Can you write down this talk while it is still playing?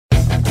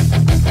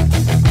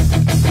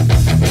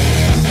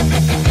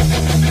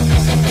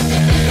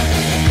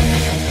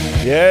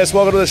Yes,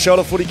 welcome to the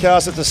Shelter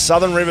FootyCast at the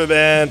Southern River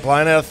Band,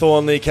 playing out of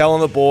Thornley, Cal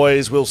and the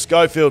boys. Will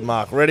Schofield,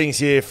 Mark Redding's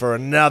here for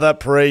another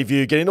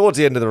preview. Getting towards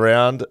the end of the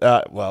round.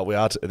 Well, we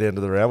are at the end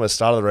of the round. We're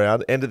start of the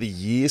round. End of the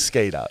year,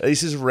 Skeeter.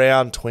 This is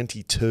round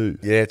 22.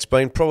 Yeah, it's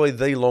been probably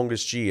the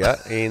longest year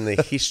in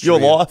the history Your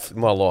life? of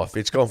my life.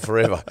 It's gone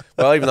forever.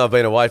 Well, even though I've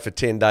been away for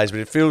 10 days, but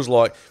it feels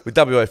like, with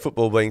WA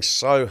football being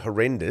so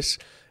horrendous,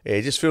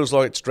 it just feels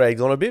like it's dragged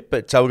on a bit.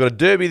 But we've got a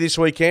derby this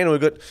weekend, and we've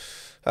got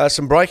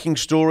some breaking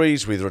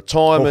stories with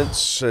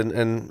retirements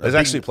and there's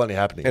actually plenty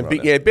happening. And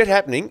right a bit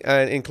happening,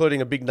 including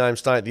a big name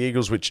staying at the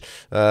Eagles, which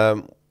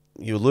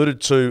you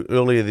alluded to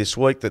earlier this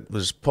week that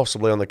was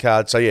possibly on the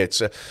card. So yeah,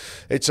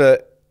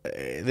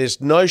 there's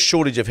no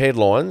shortage of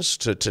headlines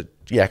to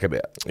yak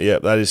about. Yeah,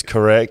 that is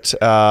correct.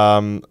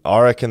 I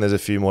reckon there's a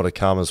few more to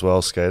come as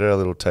well, Skeeter. A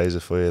little teaser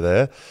for you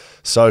there.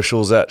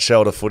 Socials at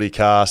Shelter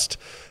FootyCast.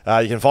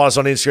 You can find us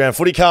on Instagram,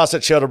 footycast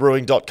at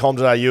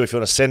shelterbrewing.com.au. If you want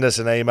to send us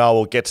an email,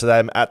 we'll get to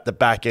them at the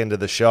back end of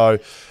the show.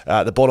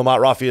 The bottom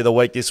up roughie of the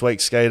week this week,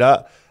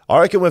 Skeeter. I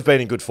reckon we've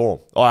been in good form.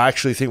 I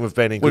actually think we've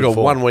been in good form. We've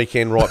got one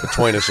weekend right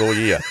between us all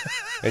year.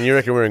 And you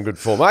reckon we're in good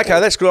form.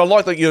 Okay, that's good. I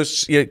like that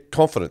your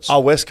confidence.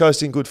 Are West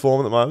Coast in good form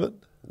at the moment?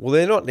 Well,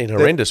 they're not in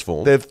horrendous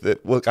form.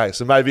 Okay,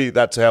 so maybe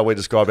that's how we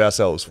describe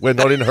ourselves. We're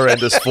not in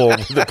horrendous form.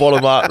 The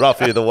Bottom Art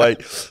Roughie of the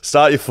week.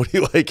 Start your footy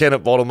weekend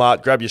at Bottom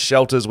Art. Grab your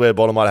shelters where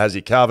Bottom Art has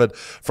you covered.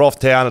 Froth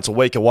Town, it's a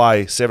week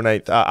away,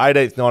 18th,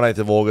 19th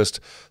of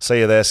August. See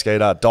you there,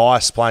 Skeeter.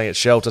 Dice playing at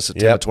Shelter,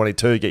 September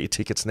 22. Get your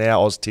tickets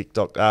now,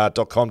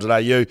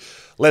 oztick.com.au.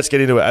 Let's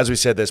get into it. As we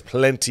said, there's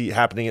plenty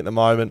happening at the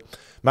moment.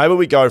 Maybe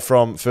we go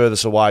from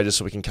furthest away just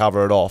so we can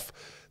cover it off.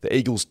 The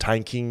Eagles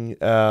tanking,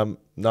 no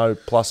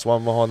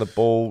 +1 behind the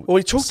ball. Well,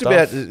 we talked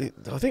about,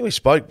 I think we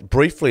spoke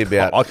briefly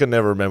about. I can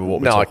never remember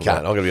what we talked about. No, I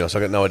can't. I'm going to be honest.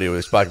 I've got no idea what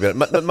we spoke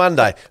about. But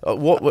Monday,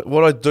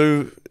 what I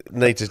do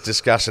need to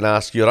discuss and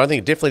ask you, and I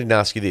think I definitely didn't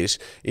ask you this,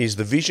 is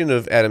the vision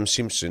of Adam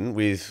Simpson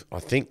with, I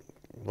think,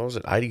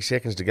 80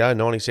 seconds to go,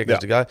 90 seconds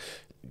to go,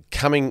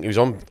 he was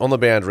on the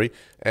boundary,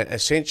 and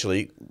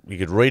essentially you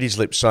could read his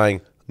lips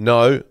saying,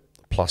 no,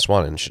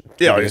 +1.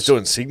 And he's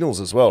doing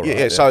signals as well, right?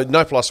 Yeah, so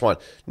no +1.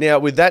 Now,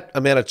 with that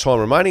amount of time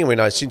remaining, we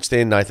know since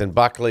then Nathan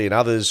Buckley and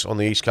others on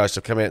the East Coast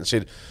have come out and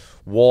said,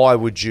 why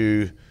would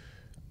you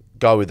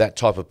go with that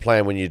type of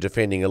plan when you're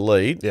defending a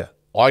lead? Yeah.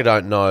 I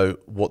don't know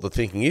what the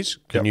thinking is.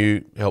 Can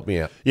you help me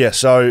out? Yeah,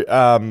 so,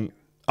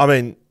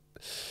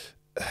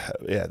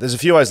 there's a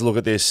few ways to look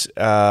at this.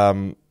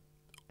 One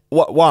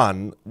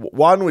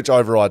which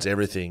overrides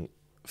everything,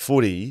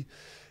 footy.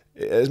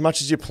 As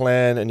much as you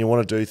plan and you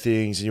want to do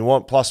things and you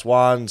want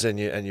 +1s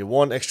and you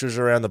want extras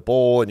around the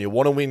ball and you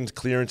want to win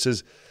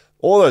clearances,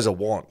 all those are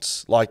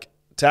wants. Like,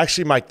 to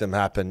actually make them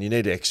happen, you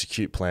need to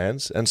execute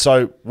plans. And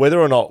so whether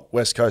or not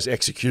West Coast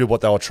executed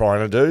what they were trying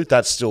to do,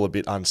 that's still a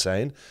bit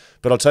unseen.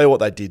 But I'll tell you what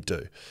they did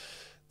do.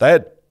 They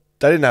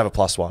didn't have a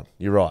 +1.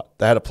 You're right.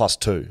 They had a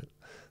 +2.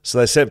 So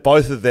they sent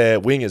both of their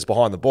wingers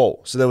behind the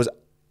ball. So there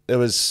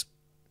was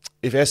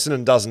if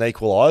Essendon doesn't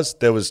equalise,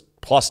 there was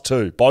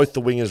 +2. Both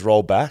the wingers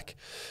rolled back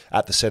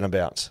at the centre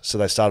bounce. So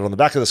they started on the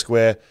back of the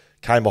square,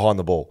 came behind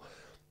the ball.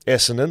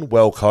 Essendon,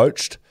 well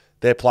coached,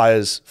 their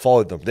players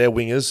followed them. Their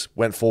wingers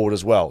went forward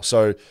as well.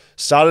 So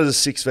started as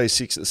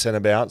 6v6 at the centre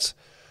bounce.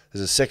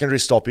 There's a secondary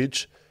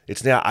stoppage.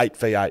 It's now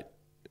 8v8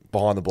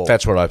 behind the ball.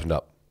 That's what opened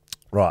up.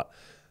 Right.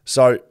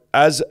 So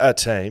as a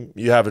team,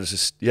 you have a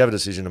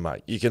decision to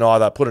make. You can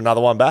either put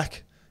another one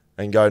back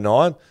and go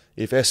 9.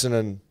 If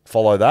Essendon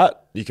follow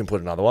that, you can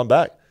put another one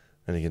back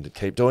and you can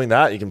keep doing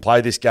that. You can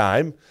play this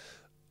game.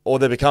 Or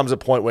there becomes a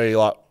point where you're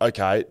like,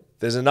 okay,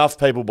 there's enough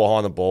people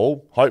behind the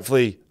ball.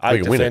 Hopefully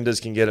 8 defenders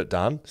can get it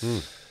done.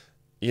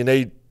 You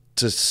need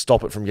to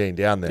stop it from getting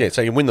down there. Yeah,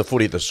 so you win the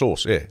footy at the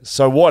source, yeah.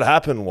 So what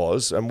happened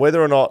was, and whether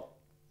or not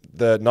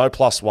the no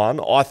 +1,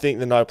 I think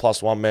the no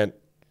 +1 meant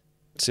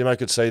Simo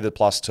could see the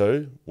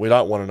 +2. We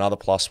don't want another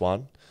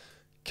 +1.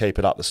 Keep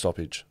it up the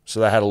stoppage. So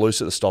they had a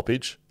loose at the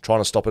stoppage,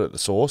 trying to stop it at the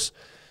source.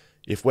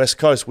 If West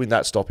Coast win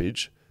that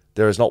stoppage,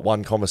 there is not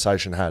one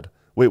conversation had.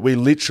 We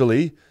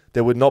literally...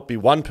 There would not be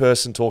one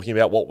person talking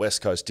about what West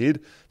Coast did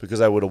because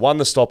they would have won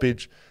the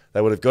stoppage, they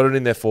would have got it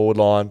in their forward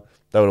line,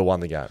 they would have won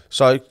the game.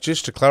 So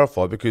just to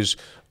clarify, because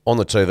on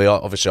the TV,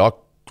 obviously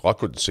I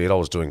couldn't see it, I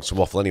was doing some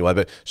waffle anyway,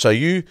 but so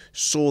you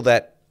saw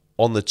that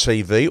on the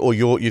TV or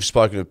you've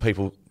spoken to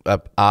people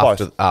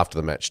after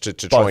the match to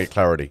try and get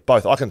clarity?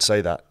 Both. I can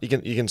see that. You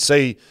can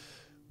see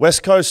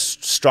West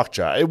Coast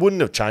structure. It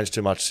wouldn't have changed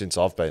too much since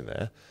I've been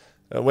there.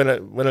 When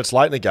it's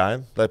late in the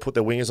game, they put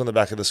their wingers on the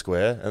back of the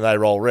square and they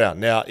roll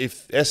around. Now,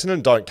 if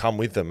Essendon don't come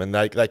with them and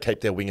they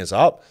keep their wingers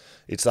up,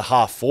 it's the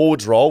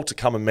half-forwards role to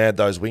come and man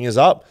those wingers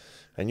up,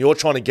 and you're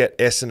trying to get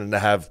Essendon to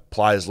have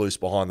players loose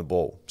behind the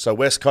ball. So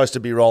West Coast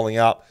would be rolling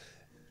up,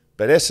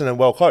 but Essendon,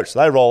 well coached,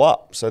 they roll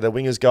up. So their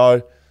wingers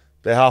go,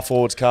 their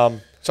half-forwards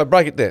come. So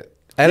break it down.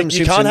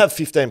 You can't have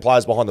 15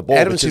 players behind the ball.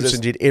 Adam Simpson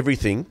did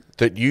everything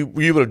that you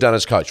would have done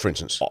as coach, for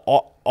instance.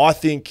 I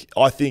think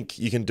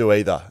you can do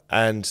either,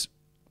 and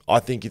I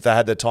think if they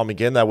had their time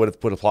again, they would have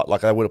put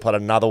played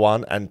another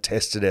one and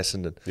tested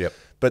Essendon. Yep.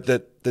 But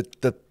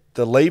the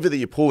the lever that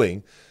you're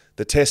pulling,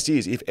 the test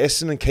is if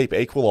Essendon keep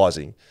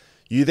equalising,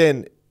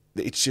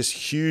 it's just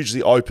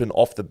hugely open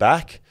off the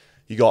back.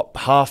 You got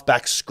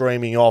half-backs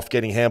screaming off,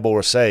 getting handball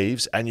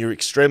receives, and you're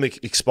extremely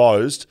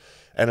exposed,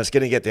 and it's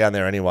going to get down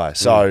there anyway.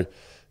 So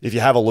if you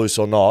have a loose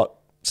or not,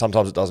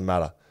 sometimes it doesn't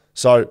matter.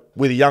 So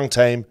with a young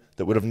team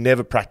that would have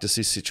never practiced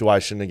this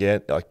situation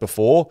again, like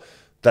before,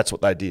 that's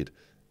what they did.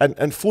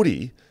 And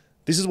footy,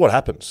 this is what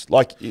happens.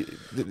 Like,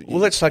 well,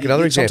 let's take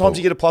another example. Sometimes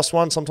you get a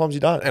 +1, sometimes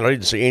you don't. And I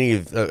didn't see any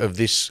of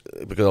this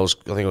because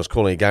I think I was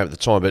calling a game at the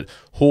time. But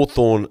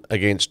Hawthorn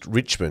against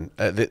Richmond,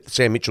 that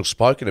Sam Mitchell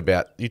spoken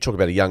about. You talk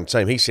about a young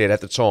team. He said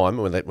at the time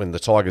when the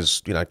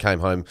Tigers came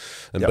home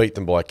and beat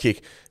them by a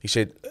kick, he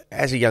said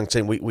as a young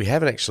team we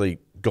haven't actually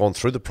gone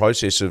through the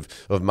process of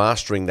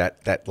mastering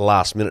that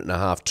last minute and a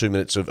half, 2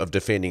 minutes of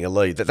defending a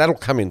lead. That'll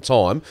come in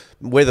time.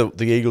 Whether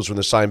the Eagles are in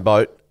the same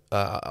boat,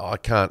 I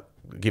can't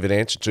give an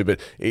answer to, but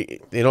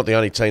they're not the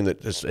only team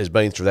that has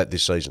been through that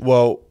this season.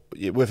 Well,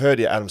 we've heard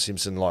Adam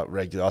Simpson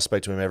regularly. I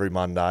speak to him every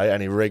Monday,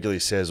 and he regularly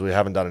says we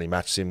haven't done any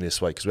match sim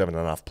this week because we haven't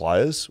enough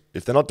players.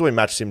 If they're not doing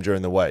match sim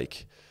during the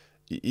week,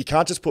 you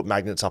can't just put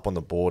magnets up on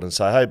the board and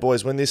say, hey,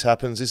 boys, when this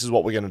happens, this is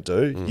what we're going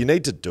to do. You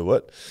need to do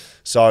it.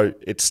 So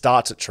it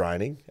starts at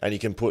training, and you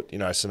can put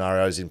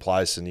scenarios in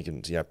place and you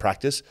can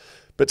practice.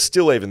 But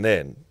still, even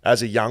then,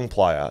 as a young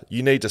player,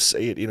 you need to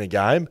see it in a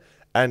game,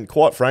 and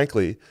quite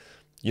frankly,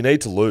 you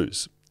need to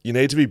lose. You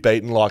need to be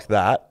beaten like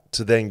that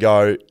to then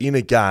go in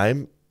a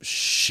game,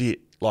 shit.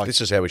 Like, this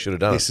is how we should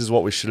have done. This is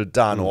what we should have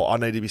done, or I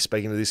need to be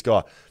speaking to this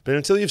guy. But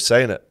until you've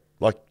seen it,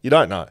 you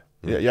don't know.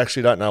 You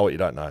actually don't know what you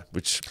don't know,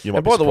 which you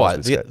might be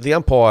surprised. And by the way, the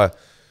umpire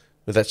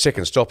with that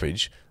second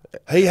stoppage,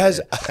 he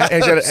has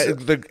had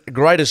the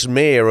greatest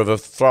mare of a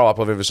throw-up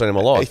I've ever seen in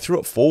my life. He threw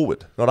it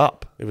forward, not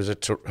up. It was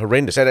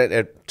horrendous,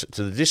 to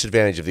the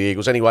disadvantage of the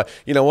Eagles. Anyway,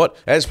 you know what?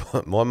 As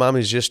my mum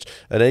is just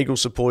an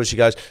Eagles supporter, she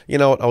goes, you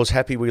know what? I was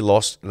happy we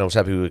lost, and I was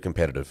happy we were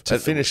competitive. To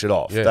finish it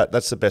off,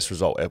 that's the best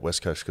result at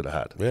West Coast could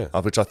have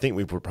had, which I think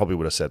we probably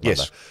would have said Monday.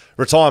 Yes.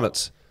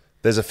 Retirements.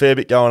 There's a fair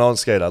bit going on,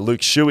 Skeeter.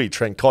 Luke Shuey,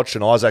 Trent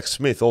Cotchin, Isaac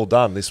Smith, all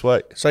done this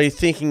week. So you're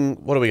thinking,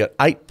 what do we got?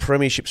 8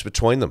 premierships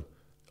between them.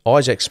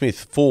 Isaac Smith,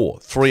 4.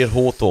 3 at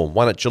Hawthorn,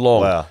 1 at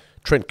Geelong. Wow.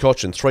 Trent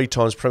Cotchin, 3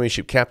 times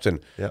premiership captain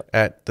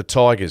at the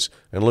Tigers.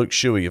 And Luke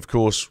Shuey, of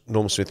course,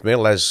 Norm Smith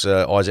medal, as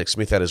Isaac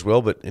Smith had as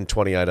well, but in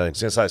 2018. I was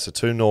going to say, so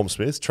 2 Norm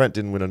Smiths. Trent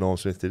didn't win a Norm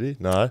Smith, did he?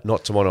 No.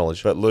 Not to my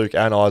knowledge. But Luke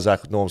and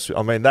Isaac with Norm Smith.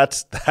 I mean,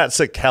 that's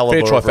a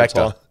calibre fair of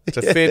trifecta. It's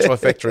a fair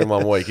trifecta in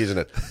 1 week, isn't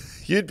it?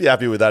 You'd be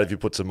happy with that if you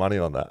put some money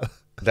on that.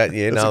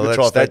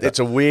 It's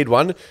a weird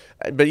one.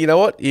 But you know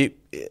what?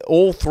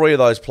 All 3 of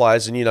those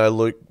players, and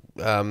Luke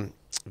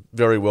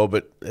very well,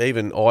 but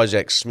even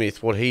Isaac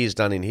Smith, what he has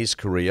done in his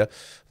career,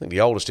 I think the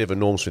oldest ever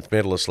Norm Smith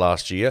medalist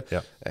last year,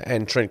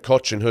 and Trent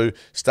Cotchin, who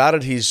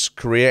started his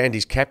career and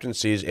his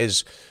captaincy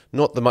as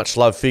not the much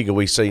loved figure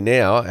we see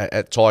now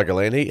at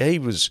Tigerland.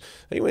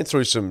 He went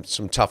through some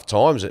tough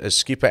times as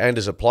skipper and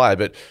as a player,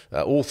 but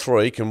all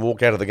 3 can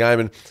walk out of the game.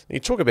 And you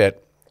talk about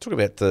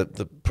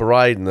the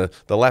parade and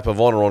the lap of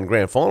honour on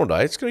grand final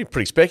day. It's going to be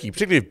pretty specky,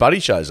 particularly if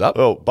Buddy shows up.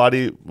 Well,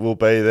 Buddy will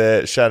be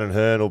there. Shannon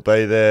Hearn will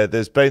be there.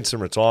 There's been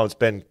some retirements.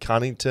 Ben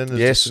Cunnington has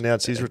just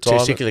announced his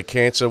retirement. Testicular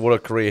cancer, what a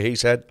career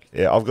he's had.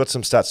 Yeah, I've got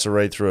some stats to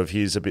read through of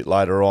his a bit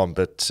later on.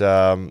 But,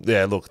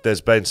 look,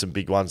 there's been some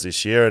big ones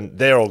this year, and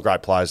they're all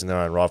great players in their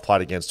own right. I've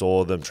played against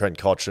all of them. Trent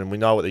Cotchin, we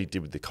know what he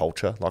did with the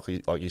culture, like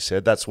you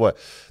said. That's where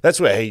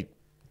he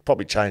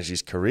probably changed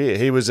his career.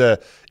 He was a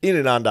in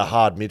and under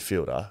hard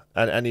midfielder,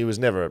 and he was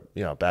never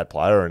a bad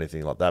player or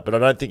anything like that. But I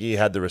don't think he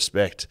had the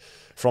respect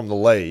from the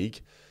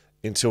league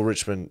until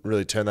Richmond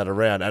really turned that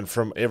around. And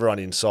from everyone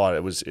inside,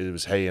 it was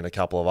he and a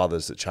couple of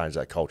others that changed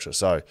that culture.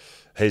 So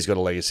he's got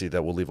a legacy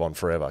that will live on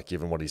forever,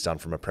 given what he's done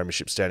from a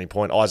premiership standing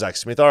point. Isaac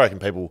Smith, I reckon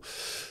people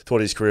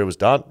thought his career was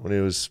done when he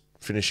was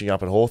finishing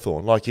up at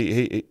Hawthorn. Like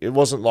it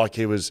wasn't like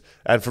he was,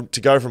 and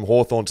to go from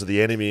Hawthorn to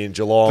the enemy in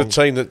Geelong, the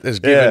team that has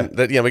given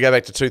that. We go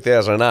back to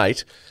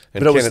 2008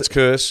 and Kenneth's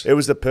curse. It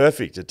was the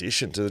perfect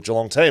addition to the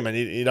Geelong team, and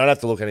you don't have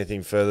to look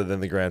anything further than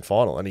the grand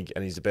final. And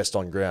he's the best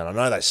on ground. I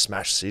know they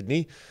smashed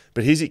Sydney,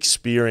 but his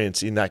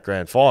experience in that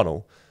grand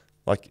final,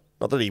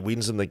 not that he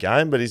wins them the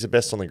game, but he's the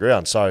best on the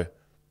ground. So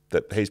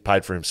that he's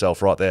paid for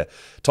himself right there.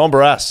 Tom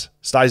Barrass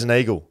stays an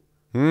Eagle.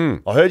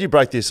 I heard you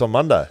break this on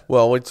Monday.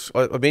 Well,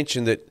 I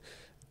mentioned that.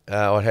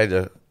 I had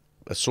a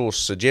source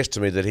suggest to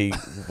me that he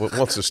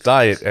wants to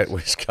stay at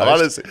West Coast.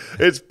 Honestly,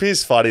 it's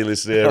piss funny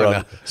listening to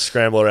everyone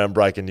scramble around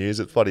breaking news.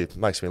 It's funny. It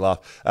makes me laugh.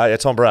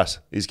 Tom Barrass,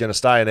 he's going to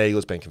stay in Eagle.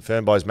 It's been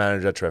confirmed by his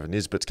manager, Trevor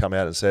Nisbet's come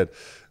out and said,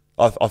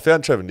 I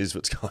found Trevor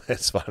Nisbet's comment.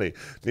 It's funny.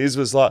 Nis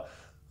was like,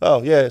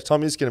 oh, yeah,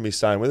 Tom is going to be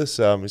staying with us.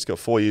 He's got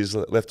 4 years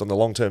left on the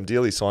long-term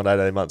deal he signed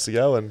 18 months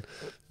ago, and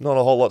not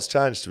a whole lot's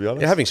changed, to be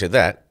honest. Yeah, having said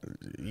that,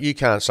 you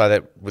can't say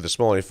that with a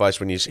smile on your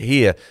face when you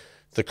hear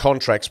the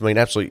contracts mean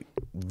absolutely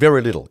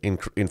very little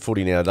in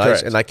footy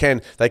nowadays. Correct.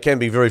 And they can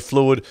be very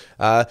fluid.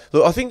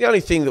 Look, I think the only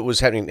thing that was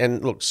happening,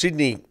 and look,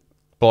 Sydney,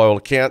 by all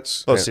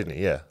accounts,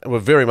 Sydney, were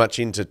very much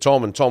into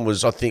Tom, and Tom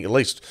was, I think, at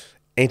least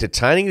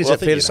entertaining. Is Well, I that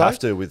think fair to you'd say? have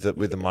to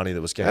with the money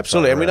that was getting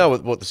Absolutely, thrown and we know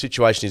around. what the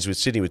situation is with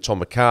Sydney with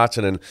Tom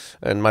McCartan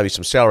and maybe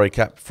some salary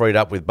cap freed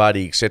up with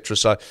Buddy, etc.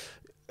 So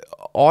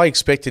I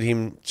expected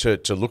him to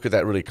look at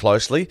that really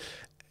closely.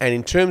 And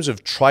in terms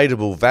of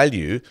tradable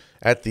value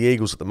at the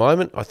Eagles at the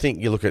moment, I think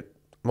you look at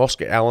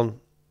Oscar Allen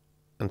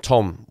and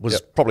Tom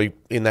was probably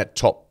in that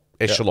top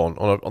echelon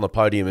on the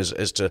podium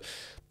as to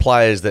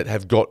players that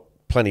have got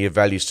plenty of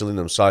value still in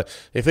them. So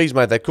if he's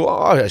made that call,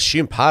 I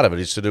assume part of it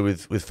is to do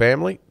with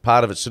family.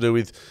 Part of it's to do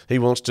with he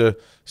wants to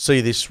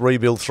see this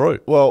rebuild through.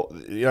 Well,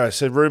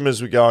 so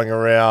rumours were going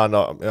around.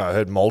 I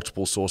heard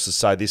multiple sources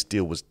say this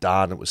deal was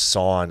done, it was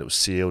signed, it was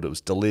sealed, it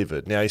was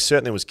delivered. Now, he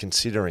certainly was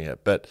considering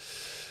it, but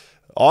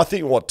I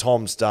think what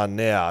Tom's done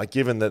now,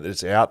 given that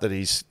it's out that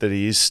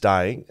he is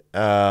staying,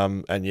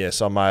 and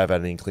yes, I may have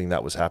had an inkling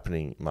that was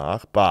happening,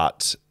 Mark,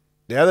 but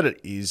now that it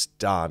is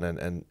done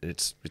and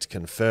it's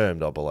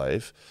confirmed, I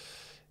believe,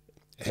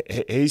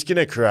 he's going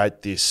to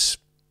create this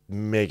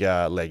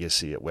mega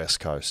legacy at West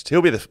Coast.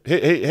 He'll be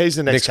he's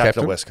the next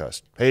captain at West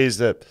Coast. He's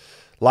the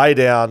lay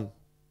down,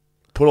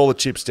 put all the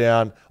chips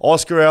down.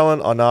 Oscar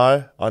Allen,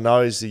 I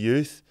know he's the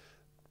youth,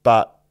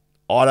 but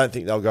I don't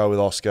think they'll go with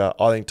Oscar.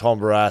 I think Tom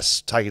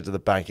Barrass, take it to the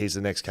bank. He's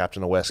the next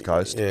captain of West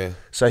Coast. Yeah.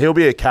 So he'll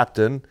be a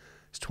captain.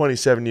 He's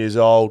 27 years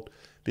old.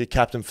 Be a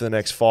captain for the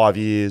next 5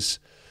 years.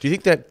 Do you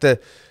think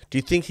that do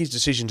you think his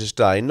decision to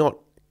stay, not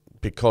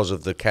because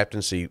of the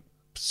captaincy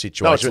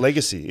situation? No, it's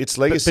legacy. It's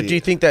legacy. But do you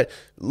think that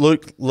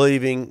Luke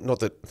leaving, not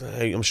that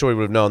I'm sure he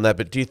would have known that,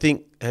 but do you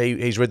think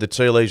he's read the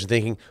tea leaves and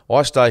thinking,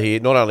 I stay here,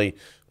 not only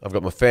I've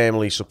got my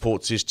family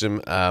support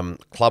system,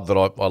 club that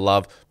I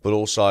love, but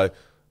also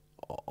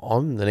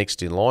I'm the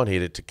next in line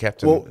here to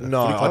captain. Well,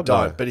 no, I don't.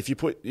 No. But if you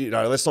put,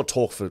 let's not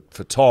talk for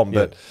Tom,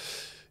 but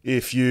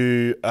if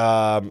you,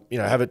 have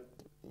a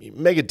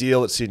mega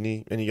deal at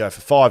Sydney and you go for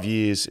 5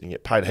 years and you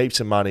get paid heaps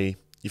of money,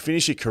 you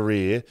finish your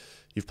career,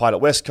 you've played at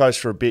West Coast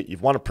for a bit,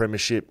 you've won a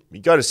premiership, you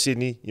go to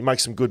Sydney, you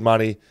make some good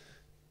money,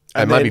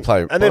 and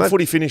then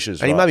footy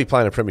finishes. And right? he may be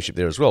playing a premiership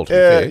there as well, to be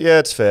Yeah, fair. yeah,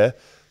 it's fair.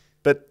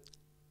 But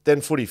then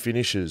footy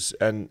finishes,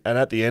 and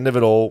at the end of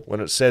it all,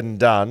 when it's said and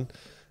done,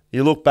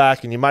 you look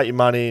back and you make your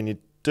money and you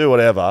do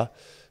whatever.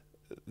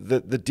 The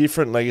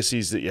different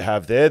legacies that you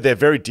have there, they're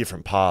very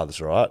different paths,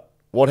 right?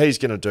 What he's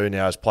going to do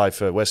now is play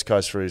for West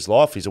Coast for his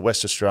life. He's a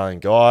West Australian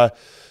guy.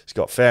 He's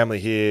got family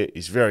here.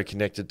 He's very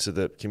connected to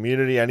the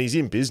community, and he's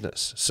in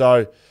business.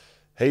 So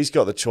he's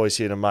got the choice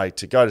here to make,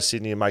 to go to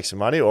Sydney and make some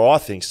money, or I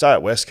think stay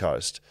at West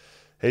Coast.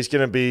 He's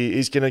going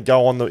to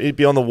go he'd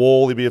be on the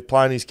wall. He'd be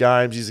playing his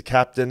games. He's a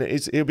captain.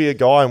 He'll be a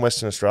guy in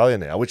Western Australia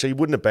now, which he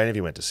wouldn't have been if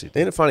he went to Sydney.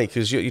 Isn't it funny,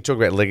 because you talk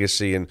about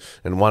legacy and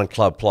one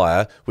club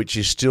player, which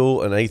is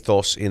still an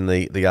ethos in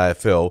the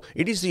AFL.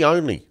 It is the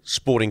only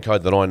sporting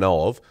code that I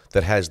know of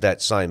that has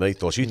that same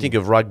ethos. You think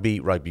of rugby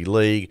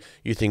league,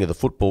 you think of the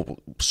football,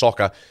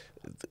 soccer.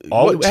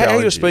 How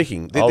you're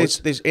speaking,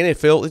 there's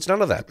NFL, it's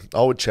none of that.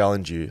 I would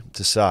challenge you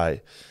to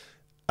say,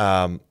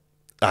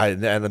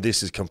 and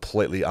this is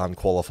completely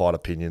unqualified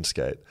opinion,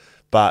 Skate,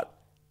 but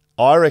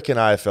I reckon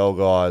AFL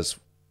guys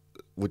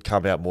would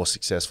come out more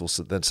successful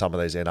than some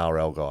of these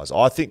NRL guys.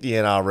 I think the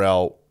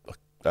NRL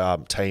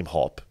team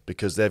hop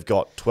because they've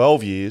got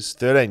 12 years,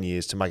 13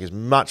 years to make as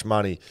much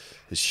money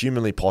as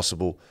humanly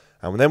possible,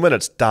 and then when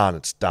it's done,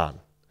 it's done.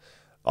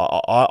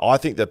 I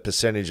think the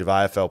percentage of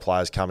AFL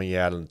players coming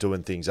out and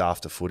doing things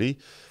after footy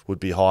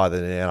would be higher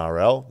than the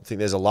NRL. I think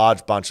there's a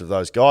large bunch of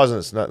those guys, and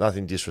it's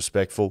nothing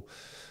disrespectful,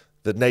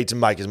 that need to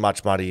make as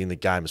much money in the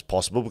game as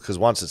possible because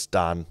once it's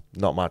done,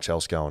 not much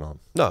else going on.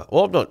 No,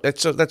 well, I'm not.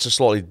 That's a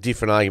slightly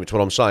different argument to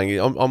what I'm saying.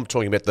 I'm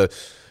talking about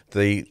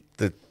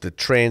the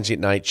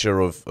transient nature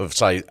of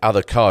say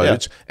other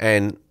codes,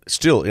 and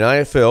still in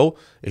AFL,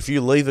 if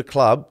you leave a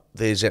club,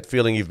 there's that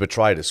feeling you've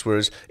betrayed us.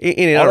 Whereas in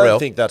NRL, I don't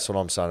think that's what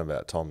I'm saying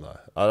about Tom though.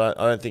 I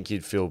don't think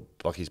he'd feel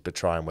like he's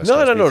betraying West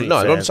Coast. No.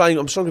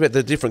 I'm talking about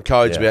the different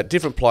codes, about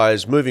different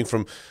players moving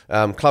from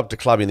club to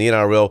club in the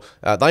NRL.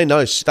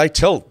 They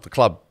tell the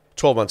club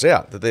 12 months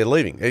out that they're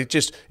leaving.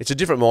 It's a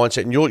different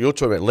mindset, and you're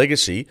talking about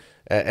legacy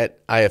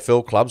at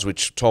AFL clubs,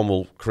 which Tom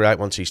will create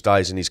once he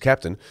stays and he's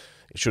captain.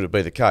 Should it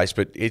be the case,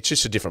 but it's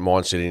just a different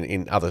mindset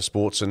in other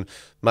sports, and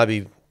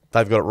maybe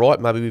they've got it right,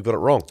 maybe we've got it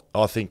wrong.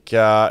 I think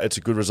it's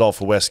a good result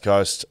for West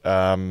Coast.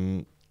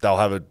 They'll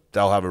have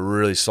a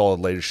really solid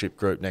leadership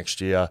group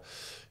next year.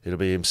 It'll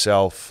be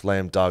himself,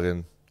 Liam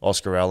Duggan,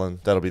 Oscar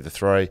Allen. That'll be the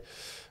three,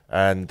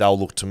 and they'll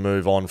look to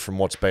move on from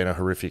what's been a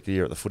horrific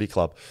year at the footy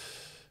club.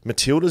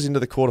 Matilda's into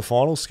the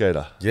quarterfinals,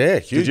 Skeeter. Yeah,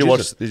 huge. Did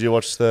you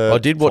watch the? I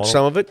did watch final?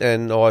 some of it,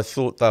 and I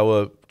thought they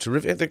were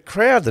terrific. The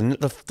crowd,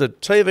 the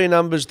TV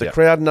numbers, the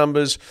crowd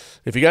numbers.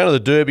 If you go to the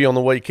Derby on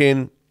the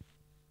weekend,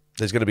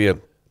 there's going to be a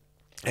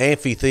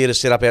amphitheatre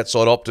set up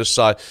outside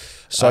Optus.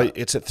 So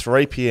it's at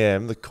 3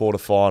 p.m. the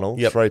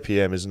quarterfinal. 3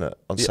 p.m. isn't it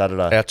on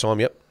Saturday? Our time.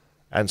 Yep.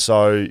 And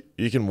so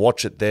you can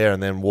watch it there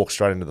and then walk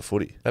straight into the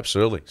footy.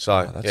 Absolutely.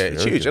 So, that's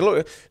it's very huge.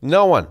 good. And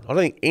look, I don't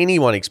think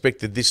anyone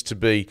expected this to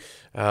be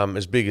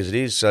as big as it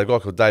is. A guy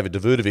called David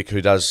Davudovic,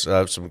 who does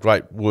some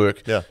great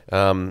work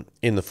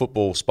in the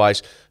football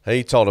space,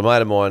 he told a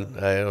mate of mine,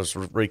 I was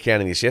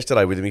recounting this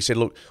yesterday with him, he said,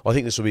 look, I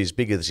think this will be as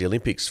big as the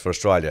Olympics for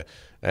Australia.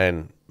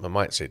 And my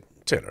mate said,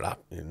 turn it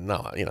up.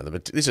 No,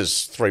 this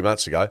is 3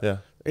 months ago. Yeah.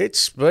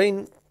 It's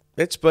been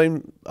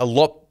a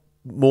lot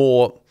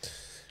more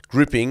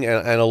gripping,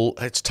 and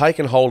it's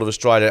taken hold of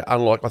Australia,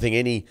 unlike I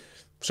think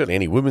certainly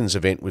any women's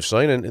event we've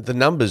seen. And the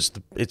numbers,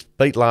 it's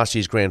beat last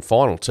year's grand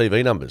final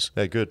TV numbers.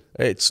 Yeah, good.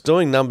 It's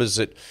doing numbers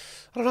that,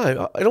 I don't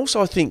know. And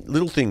also I think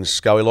little things,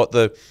 Scully, like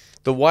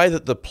the way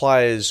that the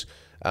players,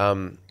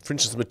 for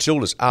instance, the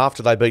Matildas,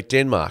 after they beat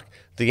Denmark,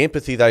 the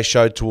empathy they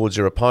showed towards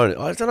their opponent.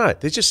 I don't know.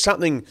 There's just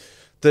something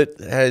that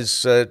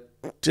has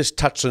just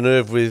touched the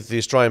nerve with the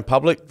Australian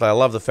public. They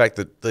love the fact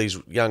that these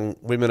young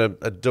women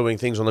are doing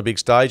things on the big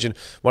stage. And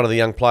one of the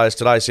young players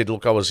today said,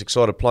 look, I was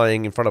excited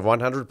playing in front of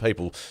 100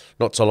 people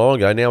not so long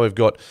ago. Now we've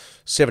got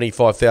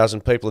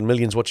 75,000 people and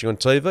millions watching on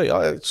TV.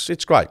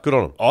 It's great. Good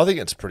on them. I think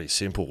it's pretty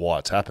simple why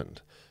it's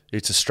happened.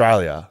 It's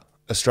Australia.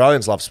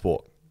 Australians love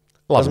sport.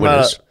 Love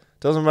winners.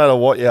 Doesn't matter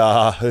what you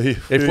are, who you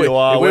are. If we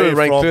were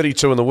ranked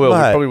 32 in the world, we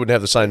probably wouldn't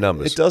have the same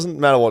numbers. It doesn't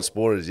matter what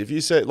sport it is. If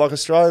you say, like,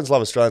 Australians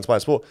love Australians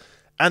playing sport,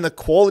 and the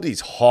quality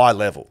is high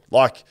level.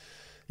 Like,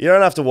 you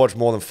don't have to watch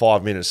more than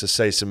 5 minutes to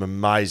see some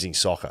amazing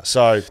soccer.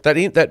 So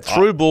that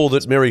through ball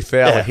that Mary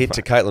Fowler hit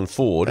to Caitlin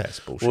Ford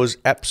was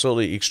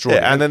absolutely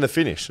extraordinary. Yeah, and then the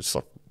finish. It's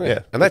like,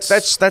 and that's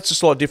a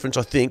slight difference,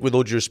 I think, with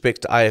all due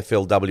respect to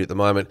AFLW at the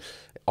moment.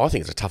 I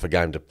think it's a tougher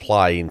game to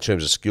play in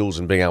terms of skills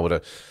and being able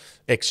to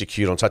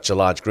execute on such a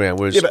large ground.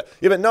 Whereas, but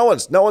no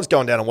one's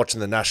going down and watching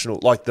the national,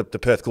 like the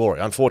Perth Glory.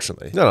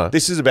 Unfortunately, no.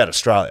 This is about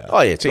Australia. Oh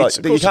yeah,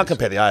 you can't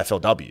compare the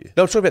AFLW.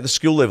 No, I'm talking about the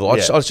skill level. I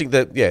just think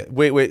that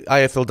we're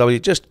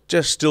AFLW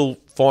just still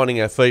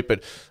finding our feet,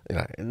 but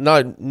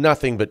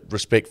nothing but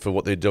respect for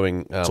what they're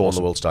doing on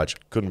the world stage.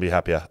 Couldn't be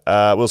happier.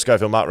 Will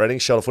Schofield, Mark Redding,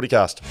 Shelter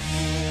FootyCast.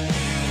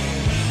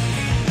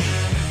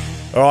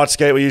 All right,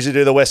 Skeet, we usually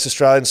do the West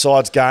Australian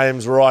sides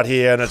games right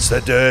here, and it's the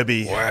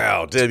Derby.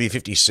 Wow, Derby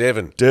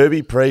 57.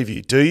 Derby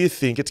preview. Do you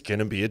think it's going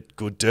to be a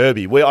good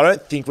Derby? I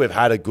don't think we've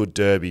had a good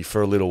Derby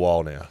for a little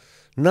while now.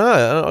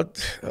 No.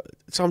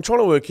 So I'm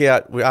trying to work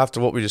out, after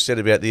what we just said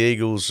about the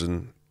Eagles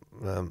and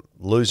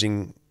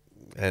losing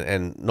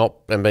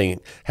and being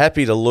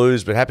happy to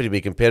lose but happy to be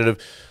competitive,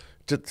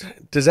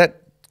 does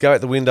that go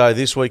out the window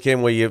this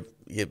weekend where you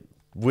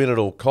win at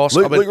all costs?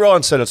 Luke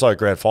Ryan said it's like a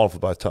grand final for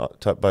both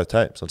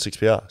teams on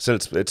 6PR.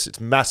 Said it's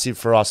massive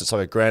for us. It's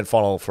like a grand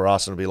final for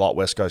us, and it'll be like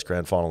West Coast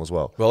grand final as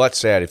well. Well, that's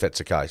sad if that's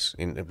the case,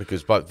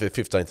 because both the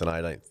 15th and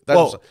 18th.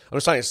 I'm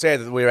just saying it's sad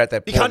that we're at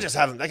that point.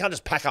 They can't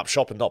just pack up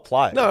shop and not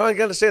play. No, I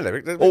understand that.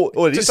 It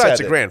is sad sad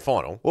it's a grand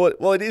final.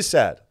 Well, it is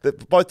sad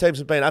that both teams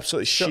have been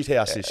absolutely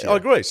shithouse this year. I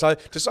agree. So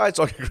to say it's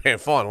like a grand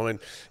final, I mean,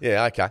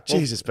 yeah, okay.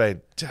 Jeez, it's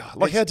been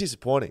how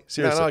disappointing.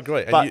 Seriously. No, I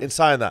agree. But in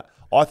saying that,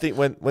 I think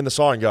when the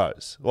siren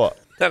goes, what?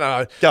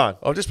 No. Go on.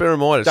 I've just been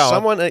reminded.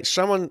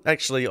 Someone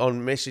actually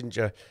on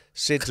Messenger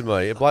said to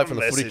me, a bloke from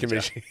the footy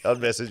committee. On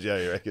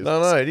Messenger, you reckon?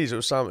 No, it is. It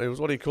was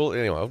what do you call it?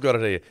 Anyway, I've got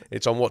it here.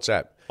 It's on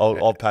WhatsApp.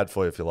 I'll pad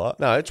for you if you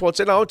like. No, it's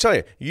WhatsApp. No, I'll tell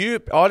you.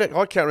 I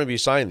can't remember you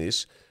saying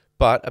this,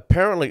 but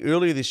apparently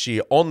earlier this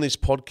year on this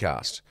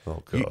podcast,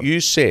 you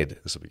said,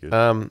 this will be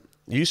good.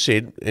 You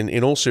said,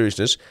 in all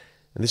seriousness,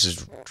 and this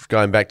is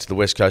going back to the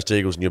West Coast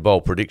Eagles and your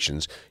bold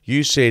predictions,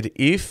 you said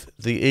if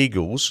the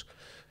Eagles...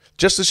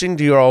 Just listening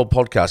to your old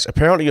podcast,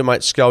 apparently your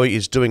mate Scully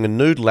is doing a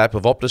nude lap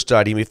of Optus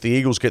Stadium if the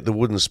Eagles get the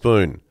wooden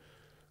spoon.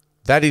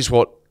 That is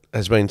what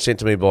has been sent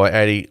to me by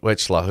Addy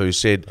Wetzler, who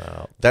said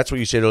that's what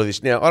you said earlier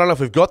this. Now, I don't know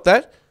if we've got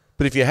that,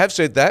 but if you have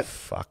said that,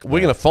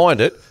 we're going to find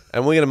it,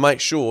 and we're going to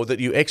make sure that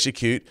you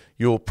execute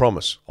your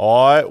promise.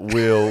 I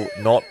will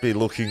not be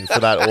looking for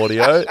that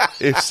audio.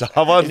 If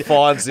someone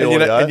finds the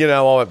audio... And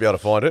I won't be able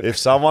to find it. If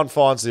someone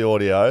finds the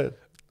audio...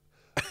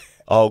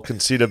 I'll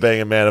consider being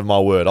a man of my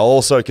word. I'll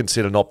also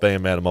consider not being a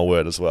man of my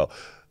word as well.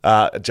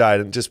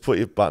 Jaden, just put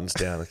your buttons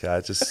down,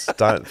 okay? Just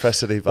don't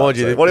press any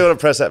buttons. What do you want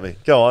to press at me?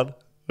 Go on. What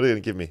are you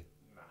going to give me?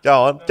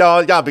 Go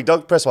on, big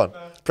dog. Press one.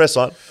 Press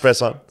one.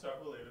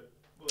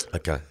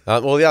 Okay.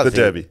 Well, the other thing,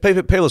 Derby.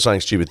 People are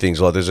saying stupid things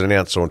like there's an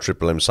announcer on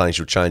Triple M saying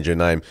she'll change her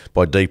name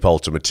by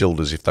default to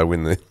Matildas if they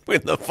win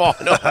the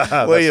final.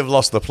 Well, you've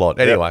lost the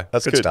plot. Anyway,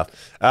 that's good stuff.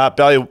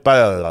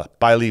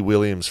 Bailey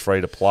Williams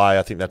free to play.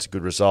 I think that's a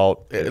good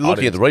result.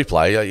 Looking at the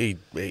replay,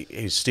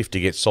 he's stiff to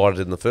get cited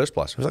in the first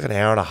place. It was like an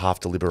hour and a half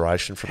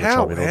deliberation from the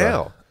How? tribunal.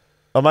 How?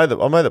 I made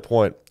the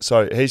point.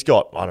 So he's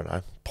got, I don't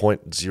know,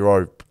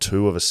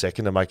 0.02 of a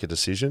second to make a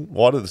decision.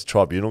 Why did the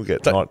tribunal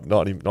get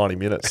 90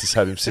 minutes to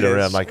have him sit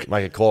around make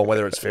a call on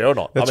whether it's fair or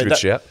not? That's a good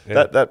shout.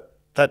 Yeah.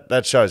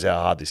 That shows how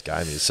hard this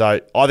game is.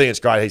 So I think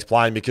it's great he's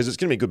playing because it's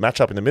going to be a good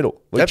matchup in the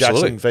middle. Luke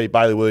Jackson v.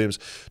 Bailey Williams,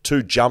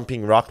 two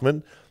jumping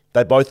ruckmen.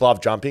 They both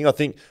love jumping. I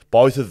think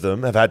both of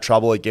them have had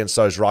trouble against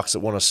those rucks that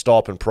want to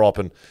stop and prop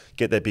and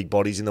get their big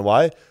bodies in the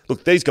way.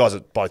 Look, these guys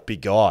are both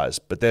big guys,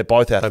 but they're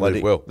both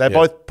athletic. They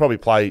both probably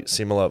play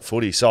similar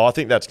footy. So I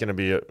think that's going to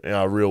be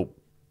a real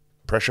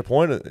pressure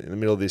point in the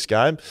middle of this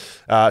game.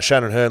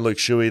 Shannon Hearn, Luke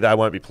Shuey, they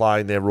won't be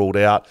playing. They're ruled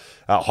out.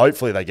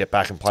 Hopefully they get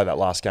back and play that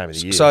last game of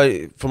the year.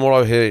 So from what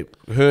I heard,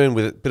 Hearn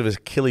with a bit of a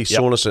Achilles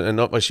soreness, and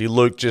obviously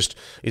Luke is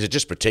it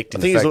just protecting?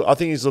 I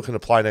think he's looking to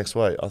play next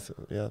week.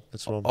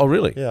 That's what I'm. Oh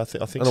really? Yeah, I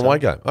think an so. away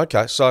game.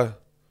 Okay, so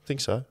I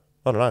think so.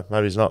 I don't know.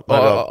 Maybe he's not.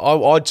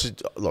 I'd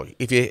look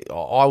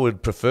I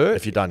would prefer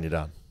if you're done, you're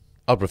done.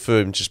 I'd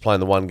prefer him just playing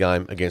the one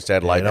game against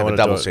Adelaide and have a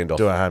double send off.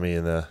 Do a hammy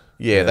in there.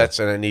 Yeah,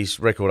 and his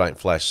record ain't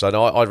flash. So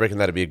no, I reckon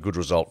that'd be a good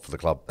result for the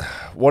club.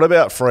 What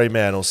about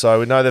Fremantle?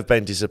 So we know they've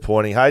been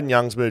disappointing. Hayden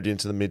Young's moved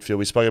into the midfield.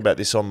 We spoke about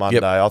this on Monday.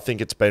 Yep. I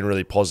think it's been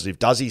really positive.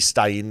 Does he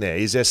stay in there?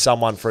 Is there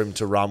someone for him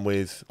to run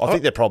with? I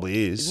think there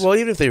probably is. Well,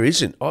 even if there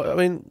isn't, I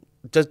mean,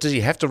 does he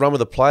have to run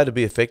with a player to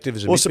be effective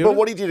as a midfielder? But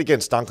what he did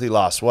against Dunkley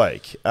last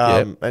week,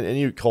 and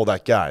you call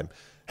that game,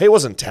 he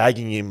wasn't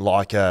tagging him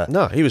like a...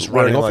 No, he was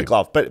running off like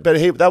glove. But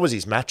that was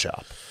his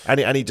matchup,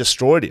 and he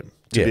destroyed him,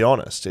 to be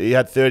honest. He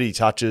had 30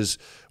 touches.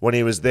 When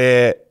he was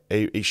there,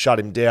 he shut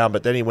him down,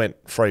 but then he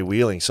went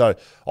freewheeling. So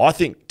I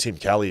think Tim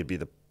Kelly would be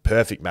the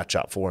perfect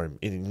matchup for him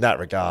in that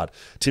regard.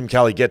 Tim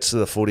Kelly gets to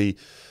the footy.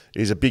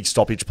 He's a big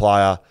stoppage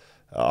player.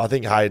 I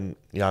think Hayden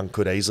Young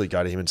could easily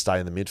go to him and stay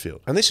in the midfield.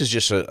 And this is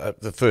just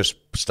the first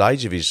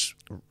stage of his,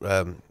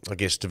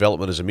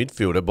 development as a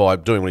midfielder by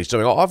doing what he's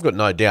doing. I've got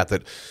no doubt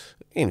that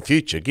in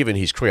future, given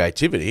his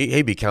creativity,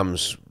 he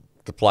becomes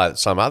the player that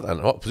some other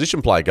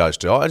opposition player goes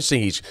to. I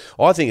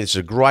think it's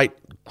a great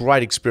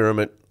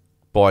experiment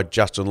by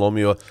Justin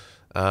Lomure.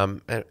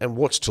 And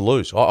what's to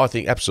lose? I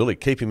think absolutely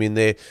keep him in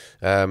there.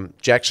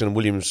 Jackson and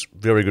Williams,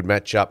 very good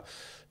matchup.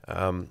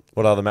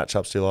 What other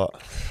matchups do you like?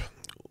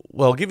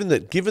 Well, given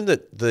that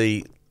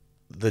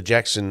the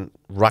Jackson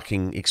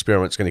rucking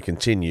experiment's going to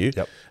continue,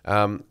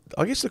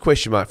 I guess the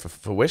question mark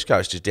for West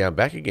Coast is down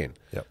back again.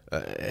 Yep.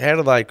 How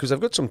do they? Because they've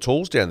got some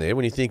tools down there.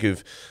 When you think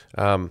of,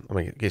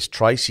 I guess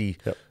Tracy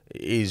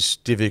is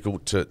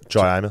difficult to.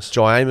 Jai Amos.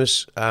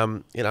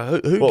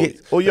 Who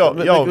gets? Well, Yo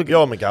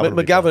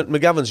McGovern.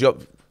 McGovern's your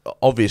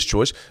obvious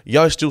choice.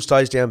 Yo still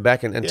stays down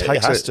back and takes it. He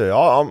has to.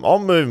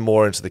 I'm moving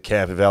more into the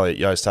camp of Elliot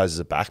Yo stays as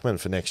a backman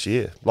for next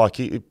year. Like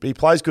he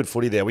plays good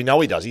footy there. We know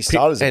he does. He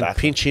started as a backman. And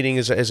pinch hitting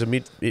as a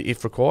mid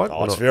if required.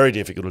 It's very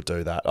difficult to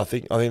do that. I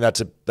think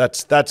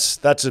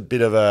that's a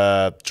bit of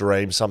a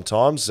dream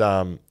sometimes.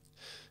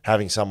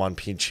 Having someone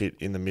pinch hit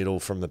in the middle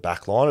from the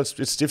back line,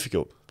 it's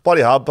difficult.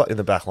 Bloody hard, but in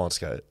the back line,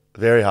 Skate.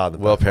 Very hard.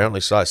 Well,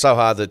 apparently so. So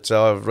hard that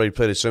I read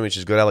Peter Sumich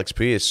has got Alex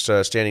Pearce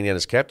standing down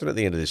as captain at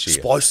the end of this year.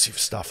 Explosive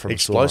stuff from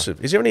Explosive.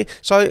 Summer. Is there any?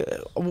 So,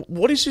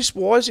 what is this?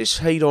 Why is this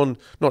heat on?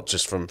 Not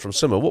just from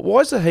Summer. Why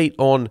is the heat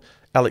on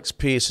Alex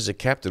Pearce as a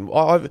captain?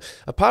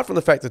 Apart from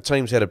the fact that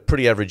teams had a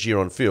pretty average year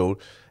on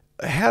field,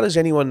 how does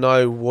anyone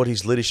know what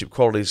his leadership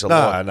qualities are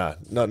like? No,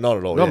 not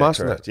at all. No, I'm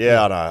asking that.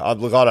 Yeah, I know.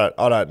 Look,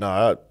 I don't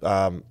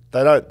know.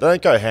 They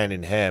don't go hand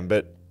in hand,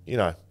 but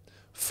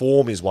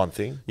form is one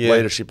thing. Yeah.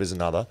 Leadership is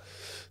another.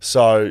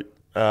 So,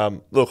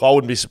 look, I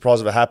wouldn't be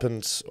surprised if it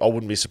happens. I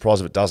wouldn't be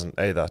surprised if it doesn't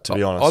either, to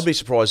be honest. I'd be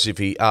surprised if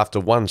he, after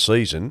one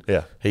season,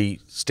 he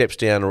steps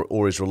down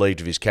or is relieved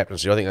of his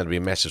captaincy. I think that'd be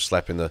a massive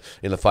slap in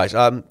the face.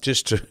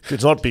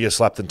 It's not a bigger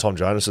slap than Tom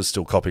Jonas is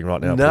still copying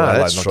right now. No,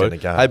 that's true.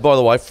 Hey, by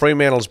the way,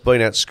 Fremantle's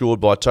been outscored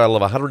by a total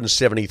of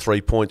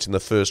 173 points in the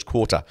first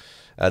quarter.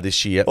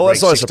 This year. Well,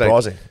 that's not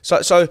surprising.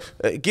 So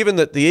given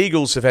that the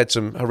Eagles have had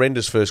some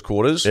horrendous first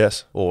quarters,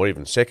 or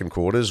even second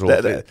quarters,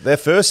 or their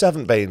first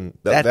haven't been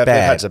that bad.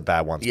 They've had some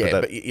bad ones. Yeah,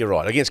 but you're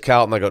right. Against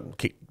Carlton, they got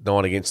kicked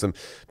 9 against them,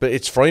 but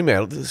it's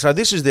Fremantle. So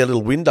this is their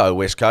little window,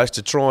 West Coast,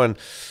 to try and,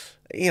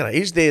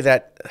 is there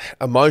that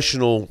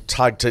emotional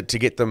tug to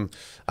get them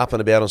up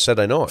and about on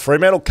Saturday night?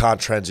 Fremantle can't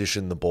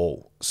transition the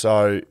ball,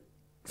 so.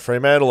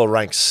 Fremantle are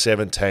ranked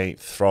 17th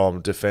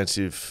from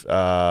defensive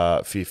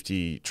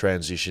 50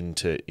 transition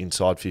to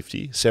inside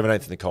 50,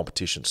 17th in the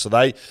competition. So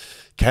they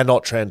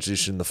cannot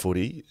transition the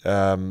footy.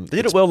 They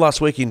did it well last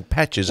week in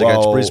patches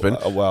against Brisbane.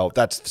 Well,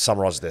 that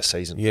summarises their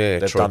season. Yeah,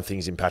 They've done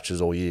things in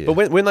patches all year.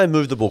 But when they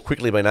move the ball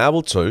quickly, been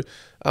able to,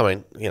 I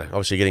mean,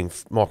 obviously getting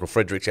Michael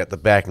Fredericks out the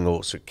back or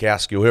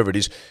Sikowski or whoever it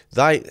is,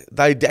 they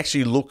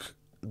actually look,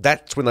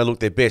 that's when they look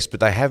their best, but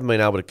they haven't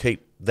been able to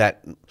keep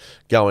that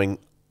going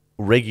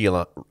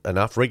regularly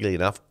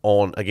enough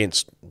on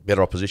against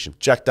better opposition.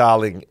 Jack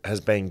Darling has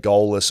been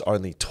goalless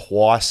only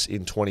twice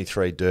in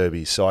 23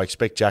 derbies, so I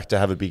expect Jack to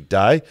have a big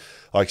day.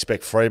 I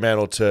expect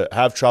Fremantle to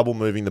have trouble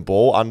moving the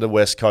ball under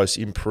West Coast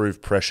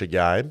improved pressure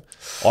game.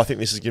 I think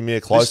this is going to be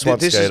a close one,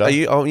 Skeeter.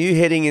 Are you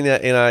heading in a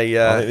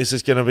I think this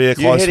is going to be a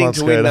close one, You're heading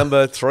to win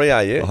number 3,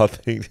 are you? I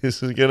think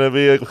this is going to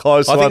be a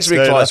close one, I think it's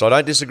going to be close. I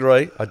don't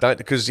disagree. I don't,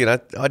 because,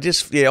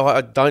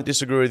 I don't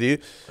disagree with you.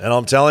 And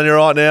I'm telling you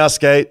right now,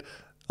 Skeet,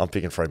 I'm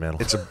picking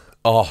Fremantle.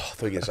 I thought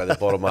you were going to say the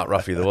bottom up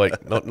roughie of the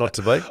week. Not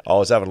to be. I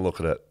was having a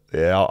look at it.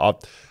 Yeah,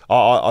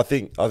 I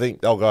think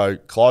they'll go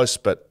close,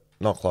 but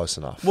not close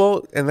enough.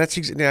 Well, and that's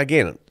now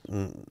again,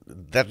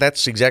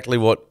 that's exactly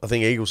what I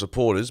think Eagle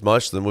supporters,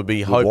 most of them, would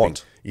be hoping.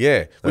 Want.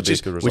 Yeah, which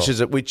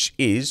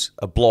is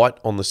a blight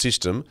on the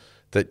system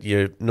that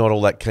you're not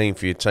all that keen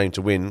for your team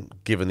to win,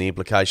 given the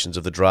implications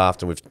of the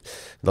draft, and with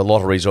the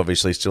lottery's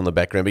obviously still in the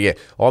background. But yeah,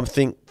 I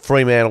think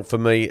Fremantle for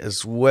me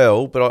as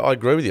well. But I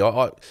agree with you.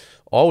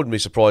 I wouldn't be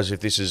surprised if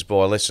this is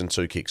by less than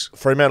 2 kicks.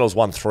 Fremantle's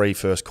won 3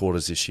 first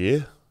quarters this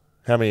year.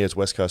 How many has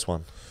West Coast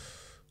won?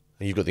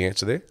 You've got the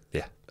answer there?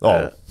 Yeah.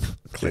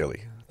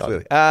 Clearly.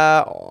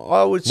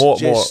 I would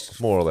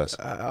suggest more or less.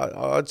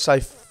 I'd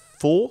say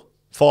 4.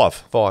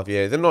 5.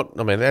 Yeah. They're not.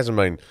 I mean, it hasn't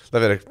been.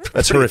 They've had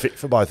That's horrific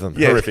for both of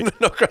them. Yeah, Horrific.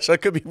 Not great. So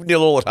it could be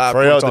nil all at half.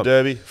 Freo at the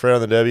Derby. Freo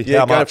on the Derby. Yeah,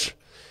 How much?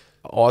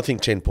 I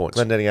think 10 points.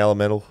 Glendenning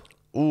Elemental.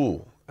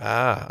 Ooh.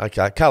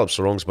 Okay. Caleb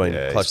Sarong's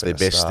been close to their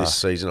best this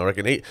season, I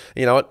reckon.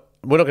 You know what?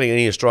 We're not getting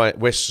any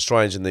West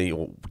Australians in the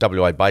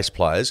WA base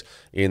players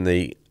in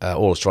the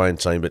All Australian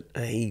team, but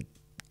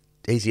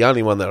he's the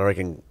only one that I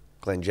reckon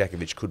Glenn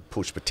Jakovic could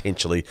push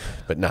potentially.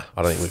 But no,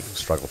 I don't think we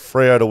struggle.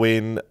 Freo to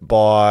win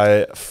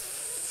by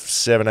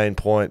 17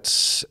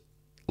 points.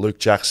 Luke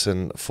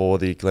Jackson for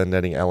the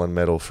Glendenning Allen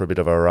medal for a bit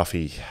of a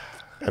roughie.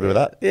 Happy with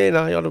that? Yeah,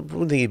 no, I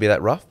wouldn't think he'd be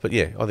that rough, but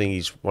yeah, I think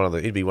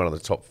he'd be one of the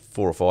top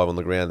 4 or 5 on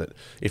the ground that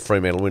if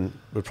Fremantle win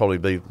would probably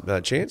be a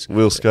chance.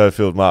 Will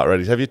Schofield, Mark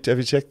Redding. Have you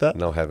checked that?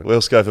 No, I haven't.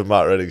 Will Schofield,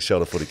 Mark Redding,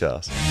 Shelter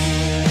FootyCast.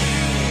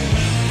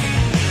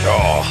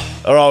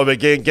 All right, we're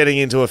getting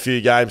into a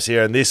few games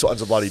here, and this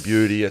one's a bloody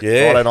beauty.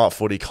 Yeah. Friday night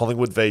footy,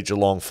 Collingwood v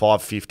Geelong,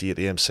 5:50 at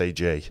the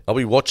MCG. I'll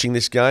be watching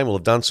this game. We'll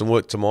have done some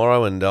work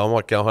tomorrow, and I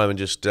might go home and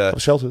just...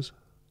 Shelters?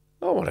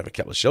 I might have a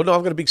couple of shells. No,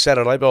 I've got a big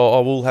Saturday, but I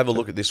will have a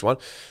look at this one.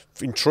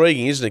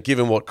 Intriguing, isn't it,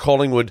 given what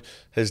Collingwood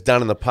has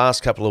done in the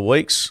past couple of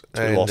weeks,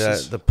 and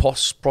the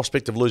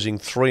prospect of losing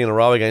 3 in a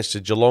row against a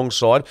Geelong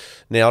side.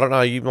 Now, I don't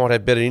know, you might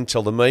have better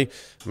intel than me.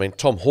 I mean,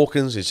 Tom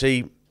Hawkins, is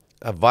he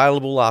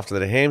available after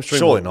that hamstring?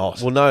 Surely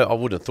not. Well, no, I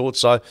wouldn't have thought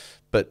so.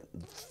 But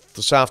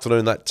this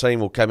afternoon, that team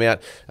will come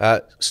out.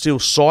 Still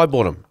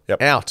Sidebottom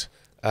out.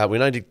 We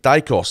know Dick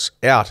Dacos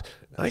out.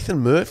 Nathan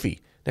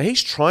Murphy. Now,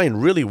 he's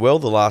trained really well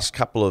the last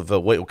couple of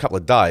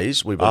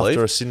days, we believe.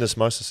 After a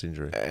syndesmosis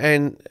injury.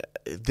 And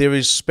there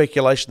is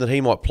speculation that he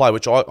might play,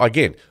 which,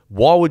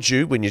 why would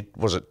you, when you,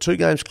 2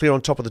 games clear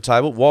on top of the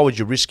table, why would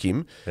you risk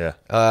him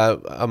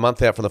a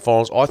month out from the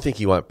finals? I think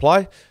he won't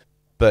play,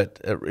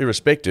 but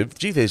irrespective,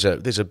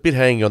 there's a bit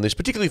hanging on this,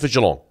 particularly for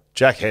Geelong.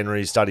 Jack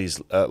Henry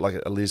studies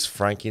like a Liz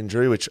Frank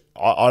injury, which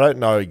I don't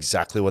know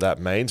exactly what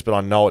that means, but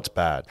I know it's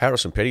bad.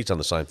 Harrison Petty's done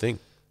the same thing.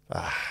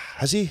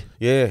 Has he?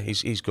 Yeah,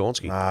 he's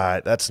Gonski.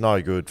 Mate, that's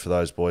no good for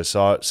those boys.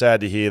 So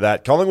sad to hear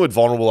that. Collingwood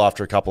vulnerable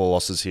after a couple of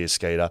losses here,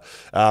 Skeeter.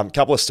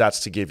 Couple of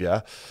stats to give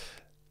you.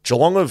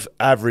 Geelong have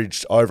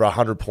averaged over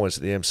 100 points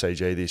at the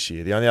MCG this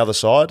year. The only other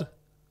side?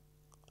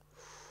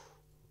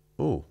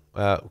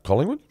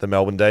 Collingwood? The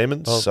Melbourne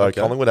Demons. Oh, so okay.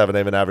 Collingwood haven't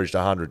even averaged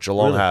 100.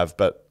 Geelong have,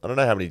 but I don't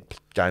know how many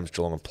games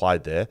Geelong have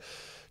played there.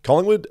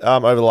 Collingwood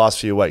over the last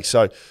few weeks.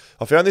 So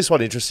I found this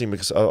one interesting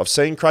because I've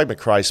seen Craig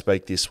McRae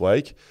speak this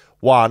week.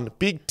 One,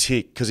 big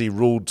tick because he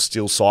ruled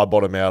Steele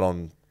Sidebottom out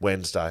on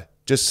Wednesday.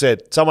 Just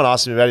said, someone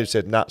asked him about him,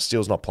 said, nah,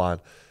 Steele's not playing.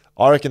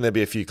 I reckon there'd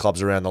be a few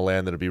clubs around the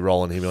land that'd be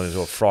rolling him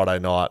into a Friday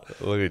night,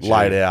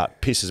 laid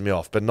out. Pisses me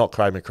off, but not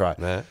Craig McRae.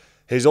 Nah.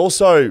 He's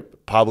also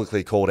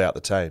publicly called out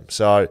the team.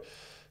 So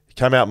he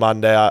came out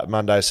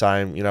Monday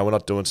saying, we're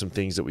not doing some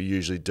things that we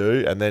usually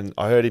do. And then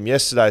I heard him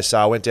yesterday say,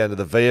 I went down to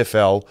the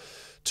VFL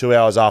 2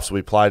 hours after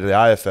we played the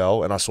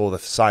AFL, and I saw the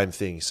same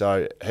thing.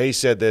 So he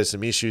said there's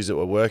some issues that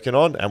we're working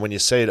on, and when you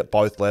see it at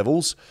both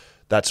levels,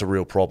 that's a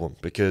real problem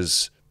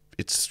because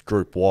it's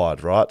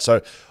group-wide, right?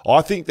 So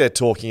I think they're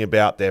talking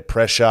about their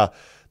pressure,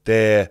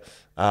 their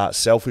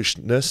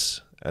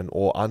selfishness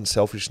or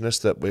unselfishness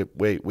that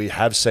we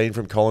have seen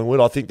from Collingwood.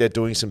 I think they're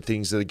doing some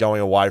things that are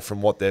going away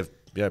from what they've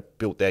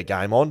built their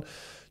game on.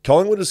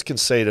 Collingwood has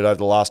conceded over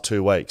the last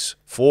 2 weeks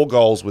 4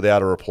 goals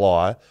without a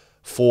reply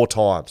 4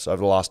 times over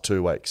the last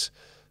 2 weeks.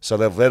 So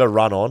they've let a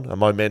run on, a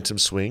momentum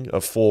swing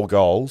of 4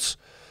 goals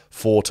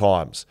 4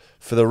 times.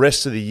 For the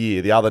rest of the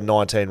year, the other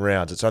 19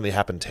 rounds, it's only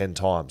happened 10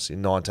 times in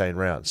 19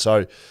 rounds.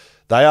 So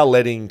they are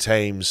letting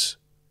teams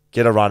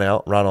get a run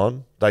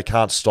on. They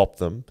can't stop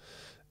them,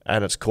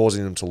 and it's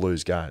causing them to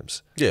lose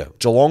games. Yeah.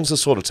 Geelong's the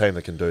sort of team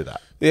that can do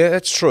that. Yeah,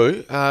 that's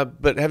true.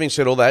 But having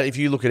said all that, if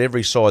you look at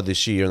every side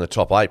this year in the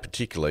top 8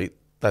 particularly,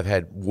 they've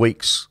had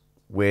weeks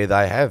where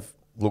they have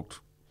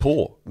looked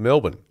poor.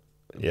 Melbourne.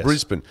 Yes.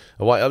 Brisbane.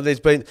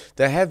 Brisbane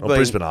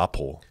are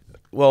poor.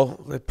 Well,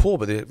 they're poor,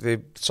 but they're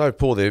so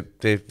poor. They're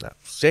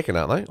second,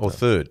 aren't they, or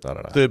third? I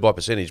don't know. Third by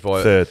percentage,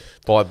 Third.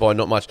 by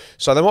not much.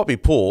 So they might be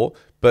poor,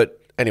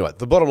 but anyway,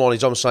 the bottom line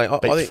is I'm saying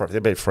They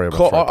beat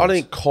Fremantle. I don't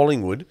think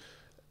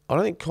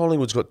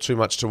Collingwood's got too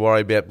much to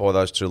worry about by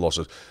those 2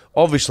 losses.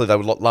 Obviously, they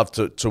would love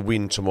to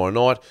win tomorrow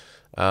night.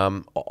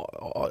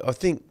 I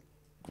think.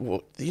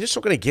 Well, you're just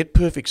not going to get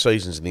perfect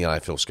seasons in the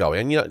AFL, Scully.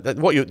 And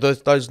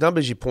those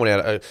numbers you point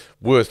out are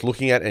worth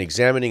looking at and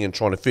examining and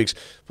trying to fix.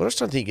 But I just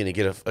don't think you're going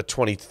to get a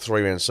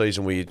 23-round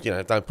season where you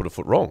don't put a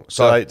foot wrong.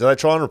 So do they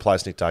try and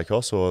replace Nick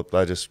Dacos, or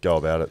they just go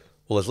about it?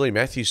 Well, as Lee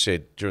Matthews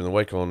said during the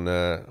week on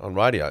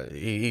radio,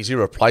 he's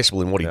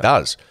irreplaceable in what he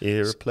does.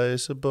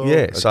 Irreplaceable.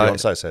 Yeah. As so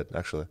Beyonce said,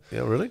 actually.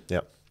 Yeah, really?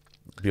 Yeah.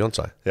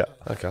 Beyonce. Yeah.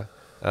 Okay.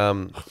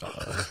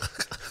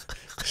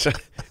 So,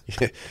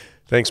 yeah.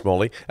 Thanks,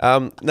 Molly.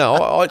 No,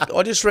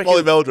 I just reckon...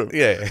 Molly Meldrum.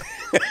 Yeah.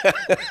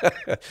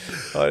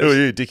 Who are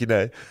you, Dickie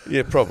Nay?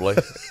 Yeah, probably.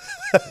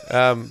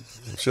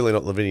 Surely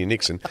not Lavinia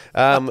Nixon.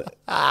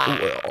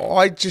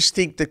 I just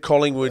think that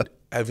Collingwood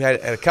have had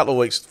a couple of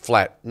weeks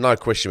flat, no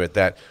question about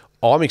that.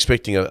 I'm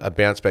expecting a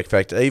bounce-back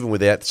factor, even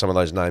without some of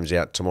those names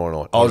out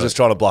tomorrow night. I was just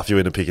trying to bluff you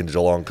into picking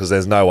Geelong because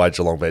there's no way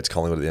Geelong beats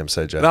Collingwood at the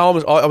MCG. No,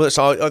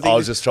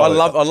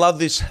 I love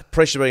this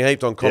pressure being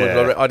heaped on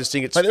Collingwood. Yeah. I just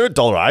think it's... Mate, they're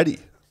 $1.80.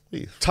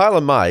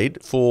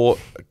 tailor-made for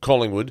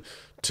Collingwood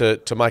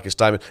to make a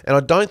statement. And I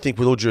don't think,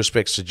 with all due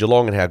respect to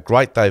Geelong and how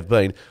great they've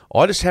been,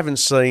 I just haven't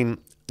seen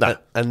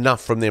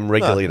enough from them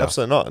regularly enough.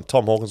 Absolutely not. And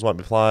Tom Hawkins won't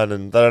be playing,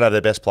 and they don't have their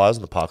best players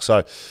in the park.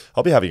 So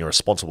I'll be having a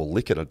responsible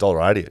lick at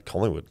 $1.80 at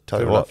Collingwood. Tell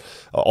you what,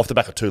 off the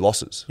back of 2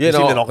 losses. Yeah, you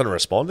think they're not going to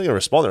respond? They're going to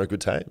respond. They're a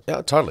good team.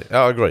 Yeah, totally.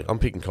 I agree. I'm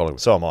picking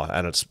Collingwood. So am I.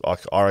 And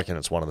I reckon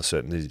it's one of the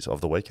certainties of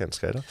the weekend,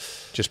 Skeeter.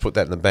 Just put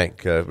that in the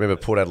bank. Remember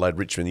Port Adelaide,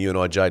 Richmond, you and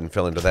I, Jaden,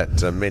 fell into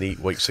that many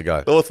weeks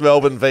ago. North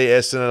Melbourne v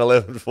Essendon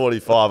at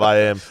 11:45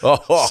 a.m.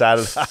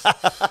 Saturday.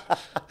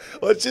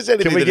 Well, it's just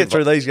Can we get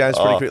through these games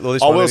pretty quickly?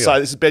 I will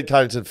say, this is Ben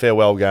Cunnington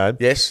farewell game.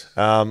 Yes.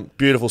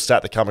 Beautiful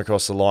stat to come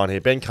across the line here.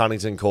 Ben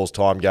Cunnington calls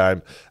time.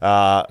 Games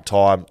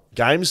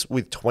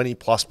with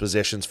 20-plus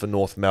possessions for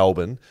North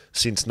Melbourne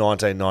since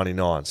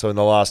 1999. So in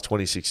the last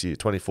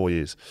 24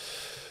 years.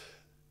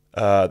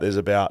 There's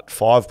about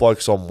 5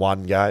 blokes on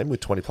one game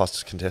with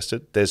 20-plus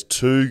contested. There's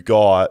 3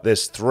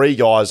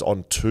 guys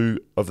on 2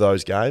 of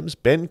those games.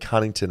 Ben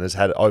Cunnington has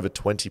had over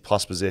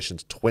 20-plus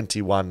possessions,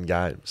 21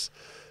 games.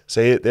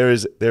 See, there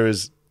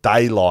is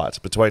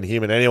daylight between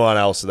him and anyone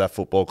else at that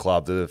football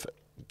club that have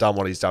done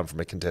what he's done from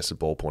a contested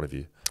ball point of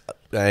view.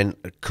 And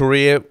a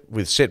career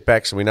with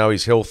setbacks, and we know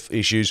his health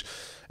issues,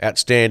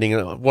 outstanding.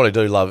 And what I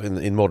do love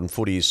in modern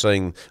footy is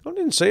seeing, I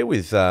didn't see it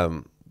with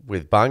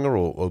Bunga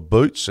or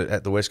Boots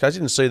at the West Coast. I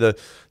didn't see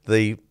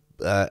the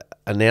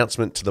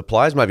announcement to the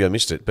players. Maybe I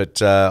missed it,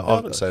 but I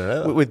haven't seen it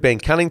either. With Ben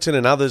Cunnington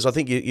and others, I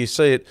think you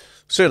see it.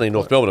 Certainly,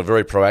 North Melbourne are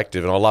very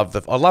proactive, and I love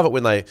it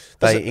when they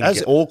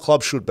as all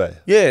clubs should be.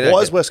 Yeah. Why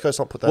has West Coast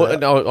not put that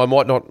out?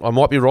 No, I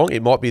might be wrong.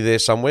 It might be there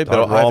somewhere,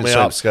 but I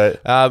haven't seen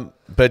it.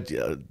 But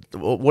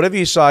whatever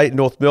you say,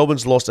 North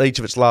Melbourne's lost each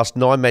of its last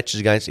 9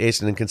 matches against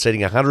Essendon, conceding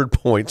 100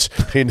 points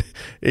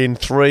in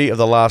 3 of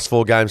the last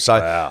 4 games.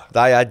 So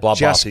they are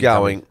just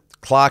going.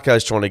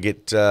 Clarko's trying to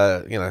get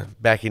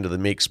back into the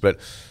mix, but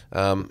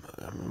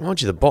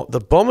mind you,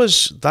 the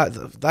Bombers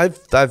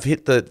they've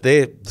hit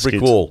their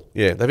brick wall.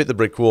 Yeah, they've hit the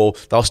brick wall.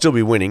 They'll still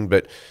be winning,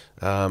 but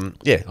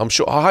I'm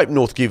sure. I hope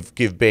North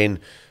give Ben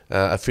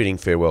a fitting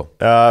farewell.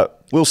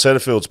 Will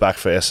Setterfield's back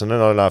for Essendon. I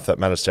don't know if that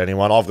matters to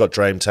anyone. I've got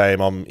Dream Team.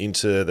 I'm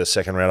into the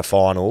second round of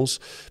finals.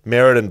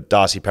 Merritt and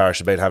Darcy Parish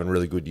have been having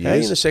really good years. How are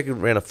you in the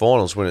second round of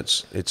finals when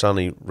it's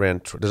only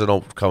round? Does it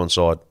not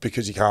coincide?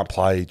 Because you can't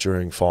play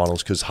during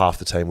finals because half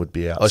the team would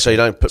be out. Oh, so you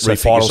don't put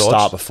finals sides?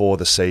 Start before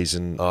the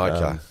season. Oh,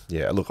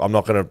 okay. Look, I'm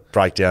not going to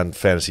break down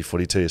fantasy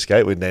footy to you,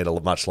 Skate. We'd need a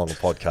much longer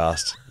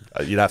podcast.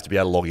 You'd have to be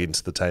able to log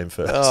into the team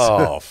first.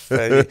 Oh,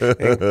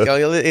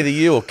 either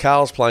you or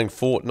Carl's playing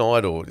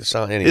Fortnite or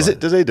something. Anyway.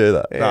 Does he do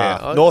that? Yeah,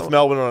 nah. North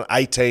Melbourne on an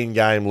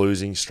 18-game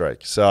losing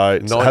streak. So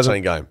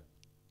 19 game.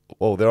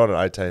 Well, they're on an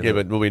 18. Yeah,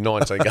 but we'll be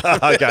 19 game.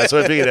 Okay, so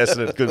we're picking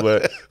Essendon. Good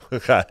work.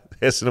 Okay,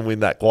 Essendon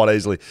win that quite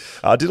easily.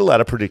 I did a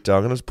ladder predictor.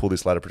 I'm going to pull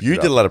this ladder predictor. You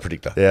did a ladder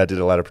predictor? Yeah, I did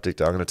a ladder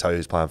predictor. I'm going to tell you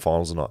who's playing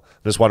finals or not.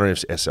 I'm just wondering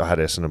if I had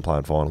Essendon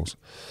playing finals.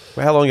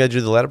 Well, how long ago did you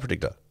do the ladder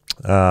predictor?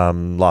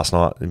 Last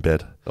night in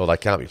bed. Oh, they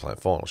can't be playing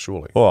finals,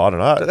 surely. Well, I don't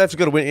know. They've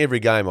got to win every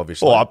game,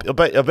 obviously. Well, I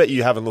bet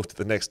you haven't looked at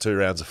the next 2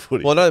 rounds of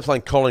footy. Well, I know they're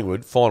playing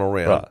Collingwood, final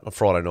round, on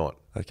Friday night.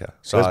 Okay.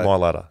 So where's my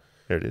ladder?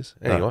 Here it is.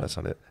 Anyway. No, that's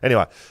not it.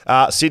 Anyway,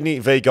 Sydney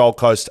v Gold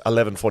Coast,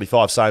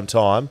 11:45, same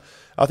time.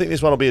 I think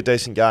this one will be a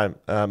decent game.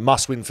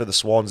 Must win for the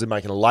Swans. They're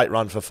making a late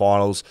run for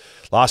finals.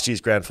 Last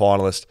year's grand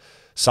finalist.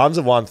 Suns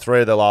have won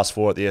 3 of their last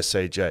 4 at the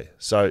SCG.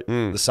 So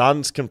the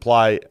Suns can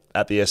play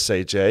at the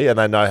SCG and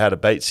they know how to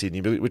beat Sydney,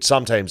 which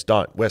some teams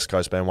don't. West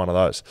Coast being one of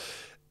those.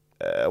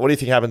 What do you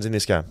think happens in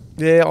this game?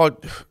 Yeah,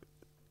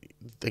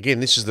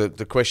 again, this is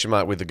the question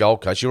mark with the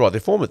Gold Coast. You're right,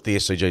 their form at the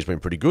SCG has been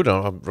pretty good.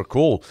 I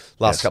recall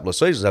last couple of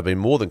seasons they've been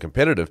more than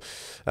competitive.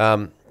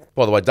 By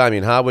the way,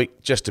 Damien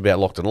Hardwick just about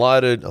locked and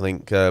loaded. I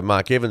think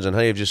Mark Evans and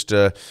he have just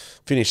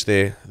finished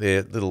their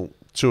little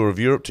tour of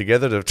Europe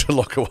together to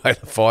lock away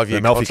the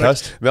 5-year contract.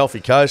 Coast?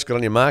 Melfi Coast, good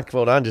on your Mark.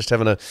 Well done, just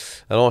having a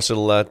nice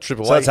little trip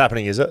away. So that's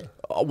happening, is it?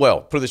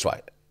 Well, put it this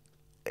way.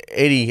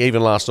 Eddie,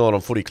 even last night on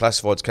Footy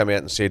Classifieds, came out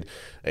and said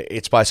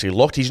it's basically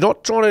locked. He's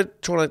not trying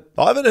to.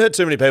 I haven't heard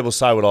too many people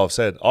say what I've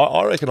said.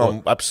 I reckon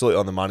I'm absolutely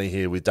on the money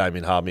here with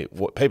Damien Hardwick.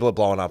 People are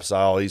blowing up,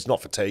 say, he's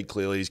not fatigued,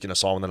 clearly, he's going to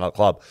sign with another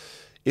club.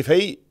 If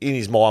he, in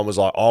his mind, was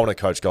like, I want to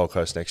coach Gold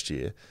Coast next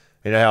year,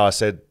 you know how I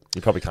said,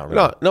 you probably can't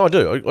remember. No, I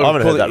do. I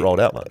haven't heard that rolled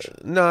out much.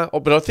 No,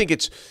 but I think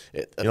it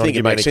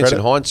makes sense in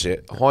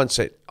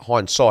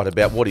hindsight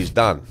about what he's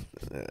done.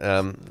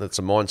 That's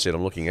a mindset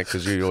I'm looking at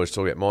because you always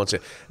talk about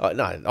mindset.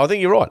 No, I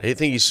think you're right. I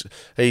think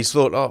he's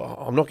thought,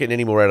 I'm not getting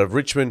any more out of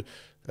Richmond.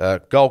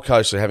 Gold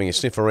Coast are having a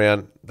sniff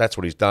around. That's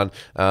what he's done.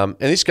 And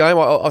this game,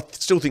 I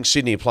still think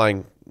Sydney are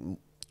playing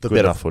the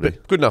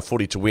Good enough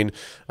footy to win.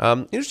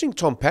 Interesting,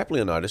 Tom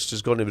Papley, I noticed,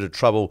 has got in a bit of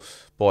trouble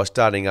by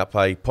starting up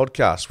a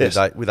podcast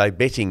with a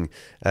betting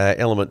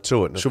element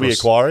to it. And should we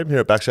acquire him here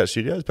at BackChat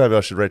Studios? Maybe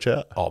I should reach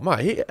out. Oh,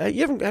 mate,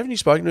 haven't you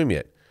spoken to him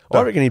yet? No.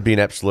 I reckon he'd be an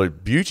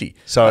absolute beauty.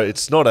 So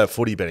it's not a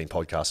footy betting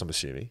podcast, I'm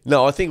assuming.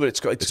 No, I think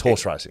it's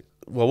horse racing.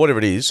 Well, whatever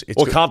it is, it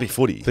can't be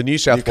footy. The New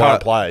South you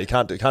can't play. You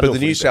can't. But the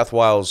New South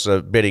Wales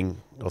betting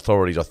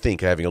authorities, I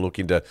think, are having a look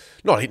into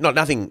not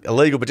nothing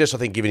illegal, but just I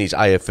think given his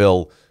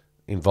AFL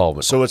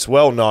involvement. So it's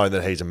well known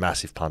that he's a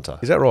massive punter.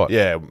 Is that right?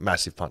 Yeah,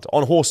 massive punter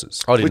on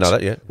horses. I didn't know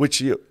that.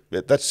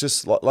 Yeah, that's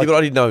just like. Yeah, but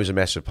I didn't know he was a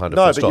massive punter.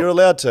 No, but you're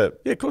allowed to.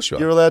 Yeah, of course you are.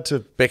 You're allowed to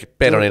bet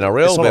on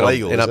NRL, it's not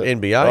illegal, on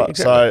NBA. Right,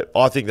 exactly. So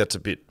I think that's a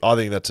bit of I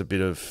don't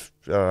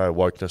know,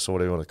 wokeness or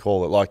whatever you want to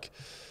call it. Like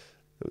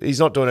he's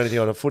not doing anything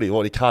on a footy.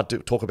 What he can't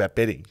talk about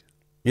betting.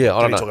 Yeah,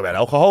 I don't know. Talk about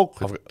alcohol?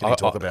 Can he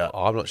talk about?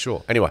 I'm not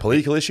sure. Anyway,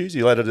 political issues.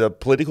 You allowed to do a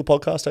political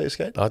podcast? Are you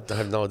scared? I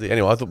have no idea.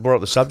 Anyway, I thought we brought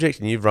up the subject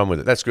and you've run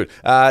with it. That's good.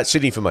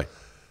 Sydney for me.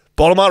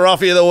 Bottom Mart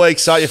Roughie of the week.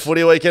 Start your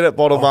footy weekend at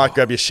Bottom Mart.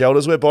 Grab your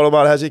shelters where Bottom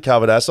Mart has you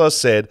covered. As I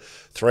said,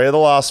 3 of the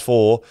last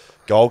 4.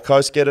 Gold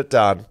Coast get it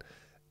done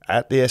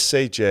at the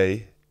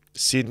SCG.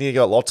 Sydney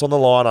got lots on the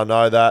line. I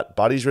know that.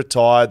 Buddy's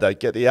retired. They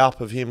get the up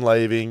of him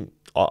leaving.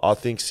 I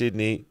think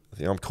Sydney.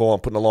 I'm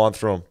putting a line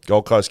through them.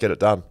 Gold Coast get it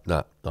done.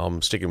 No,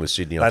 I'm sticking with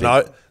Sydney. You're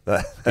not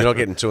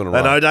getting 2 in a row.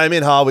 They know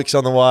Damien Harwick's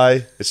on the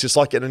way. It's just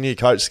like getting a new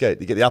coach skate.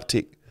 You get the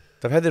uptick.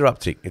 They've had their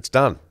uptick. It's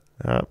done.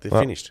 They're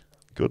finished.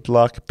 Good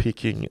luck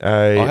picking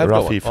a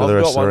roughie for the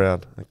rest of the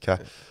round. Okay.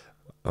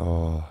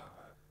 Oh,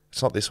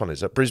 it's not this one,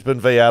 is it? Brisbane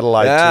v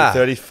Adelaide,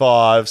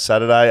 2:35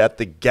 Saturday at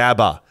the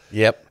Gabba.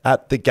 Yep.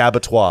 At the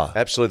Gabatoir.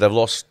 Absolutely. They've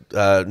lost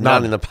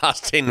none in the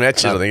past 10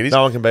 matches, I think it is.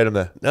 No one can beat them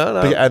there. No.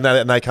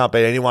 And they can't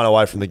beat anyone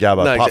away from the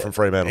Gabba, apart from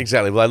Fremantle.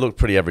 Exactly. Well, they looked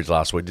pretty average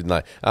last week, didn't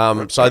they?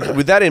 So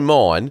with that in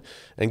mind,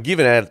 and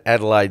given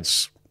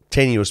Adelaide's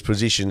tenuous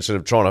position, sort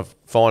of trying to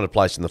find a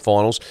place in the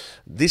finals,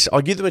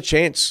 I give them a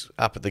chance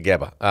up at the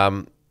Gabba.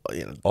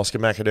 Oscar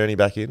McInerney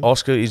back in.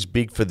 Oscar is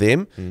big for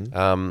them,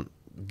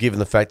 given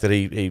the fact that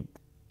he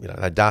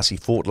Darcy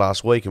fought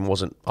last week and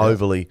wasn't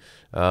overly,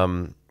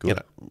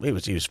 he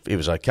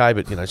was okay,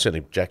 but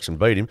certainly Jackson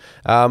beat him.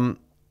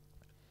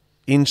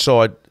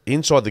 Inside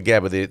the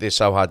Gabba, they're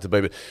so hard to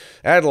beat. But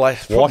Adelaide,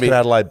 why can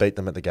Adelaide beat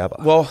them at the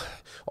Gabba? Well,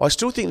 I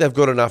still think they've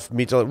got enough.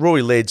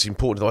 Rory Ledd's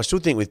important. I still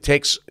think with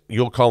Tex,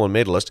 your Coleman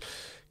medalist,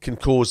 can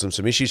cause them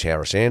some issues.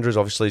 Harris Andrews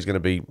obviously is going to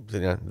be in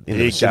the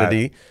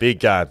vicinity. Big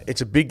game.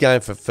 It's a big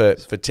game for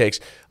Tex.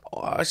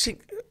 I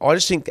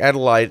just think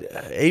Adelaide,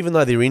 even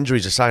though their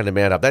injuries are starting to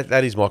mount up,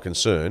 that is my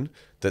concern,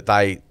 that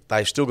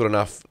they've still got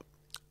enough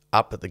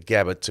up at the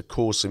Gabba to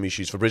cause some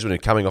issues for Brisbane, who are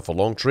coming off a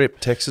long trip.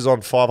 Texas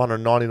on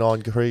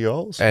 599 career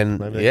goals.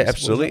 And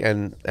absolutely.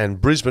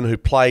 And Brisbane, who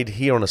played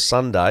here on a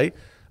Sunday,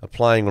 are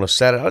playing on a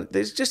Saturday.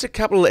 There's just a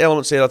couple of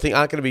elements there I think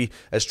aren't going to be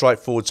as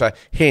straightforward. So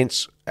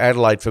hence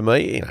Adelaide for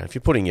me, if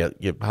you're putting your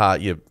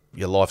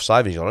life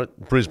savings on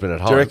it, Brisbane at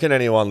home. Do you reckon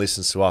anyone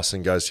listens to us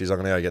and goes, geez, I'm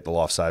going to go get the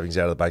life savings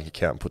out of the bank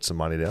account and put some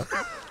money down?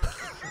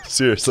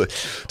 Seriously.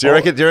 Do you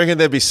reckon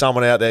there'd be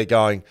someone out there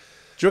going,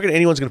 do you reckon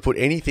anyone's going to put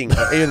anything,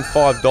 even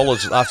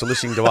 $5 after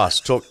listening to us,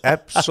 talk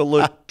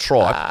absolute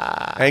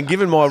tripe? And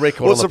given my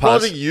record on the past... Well,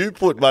 surprising you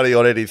put money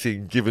on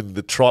anything given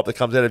the tripe that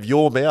comes out of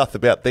your mouth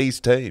about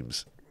these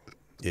teams.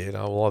 Yeah,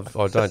 no,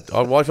 well, I don't.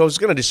 If I was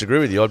going to disagree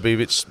with you, I'd be a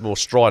bit more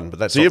strident, but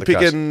that's so not you're the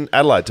case. picking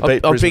Adelaide to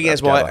beat Brisbane. I'm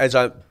picking as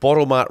a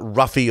Bottle Mart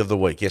Roughie of the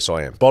week. Yes,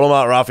 I am. Bottle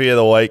Mart Roughie of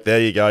the week. There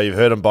you go. You've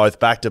heard them both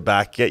back to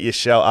back. Get your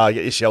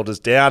shelters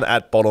down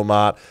at Bottle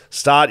Mart.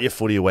 Start your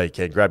footy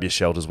weekend. Grab your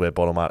shelters where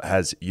Bottle Mart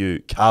has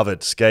you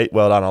covered. Skeet,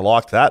 well done. I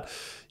like that.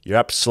 You're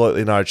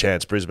absolutely no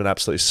chance. Brisbane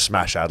absolutely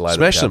smash Adelaide.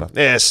 Smash them.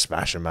 Yeah,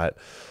 smash them, mate.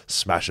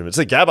 Smash them. It's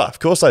the Gabba. Of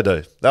course they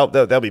do.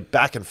 They'll be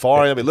back and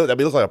firing. They'll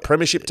be looking like a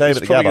premiership team at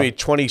the Gabba. It's probably going to be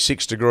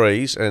 26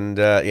 degrees and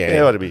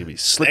it'll be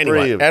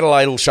slippery. Anyway,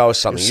 Adelaide will show us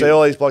something. You see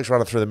all these blokes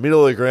running through the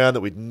middle of the ground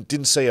that we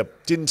didn't see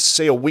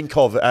a wink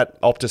of at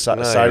Optus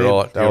Stadium.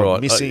 You're right. They were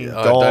missing,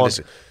 gone.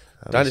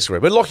 Don't disagree.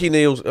 But Lockie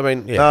Neal's, Oh,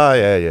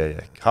 yeah.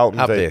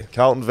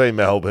 Carlton v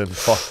Melbourne.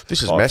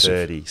 This is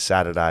massive. 5:30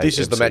 Saturday. This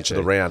is the match of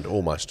the round,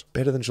 almost.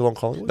 Better than Geelong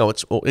Collingwood? No,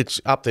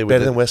 it's up there with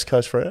better than West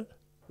Coast Freo?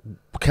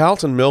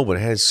 Carlton Melbourne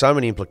has so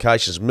many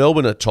implications.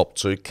 Melbourne are top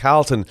 2.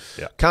 Carlton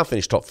can't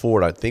finish top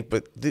 4, I don't think.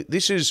 But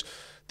this is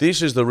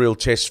the real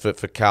test for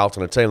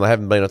Carlton, a team they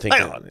haven't been, I think.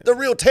 Hang on, the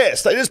real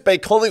test. They just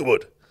beat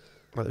Collingwood.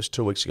 Well, that was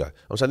 2 weeks ago.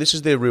 I'm saying this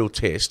is their real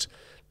test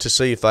to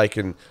see if they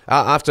can,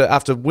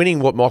 after winning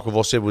what Michael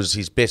Voss said was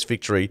his best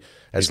victory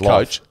as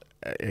coach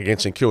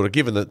against St Kilda,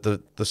 given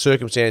the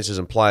circumstances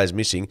and players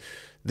missing,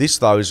 this,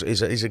 though,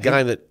 is a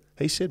game that...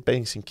 He said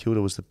beating St Kilda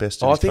was the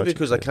best. I think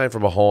because they came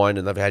from behind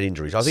and they've had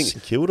injuries. I think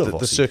St Kilda,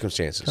 the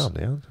circumstances. Calm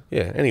down.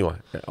 Yeah. Anyway,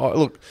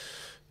 look,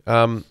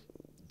 the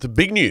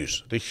big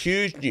news, the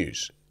huge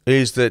news,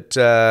 is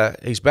that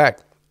he's back.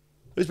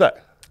 Who's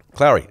back?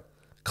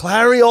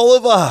 Clary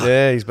Oliver.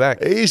 Yeah, he's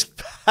back. He's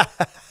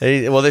back.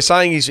 They're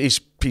saying he's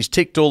he's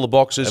ticked all the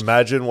boxes.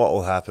 Imagine what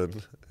will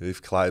happen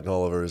if Clayton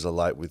Oliver is a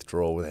late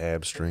withdrawal with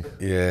hamstring.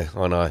 Yeah,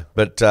 I know.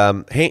 But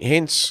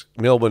hence,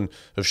 Melbourne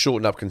have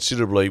shortened up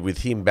considerably with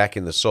him back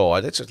in the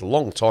side. That's a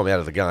long time out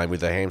of the game with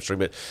the hamstring.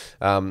 But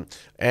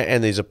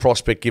and there's a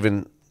prospect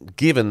given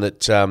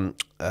that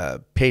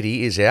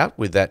Petty is out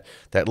with that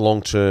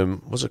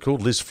long-term, what's it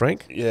called, Liz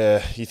Frank?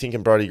 Yeah, you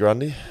thinking Brodie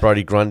Grundy?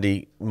 Brodie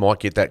Grundy might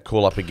get that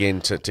call up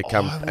again to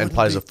come and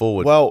play as a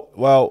forward.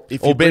 Well,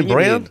 if you Ben bring him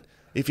Brown? in,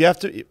 if you have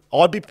to,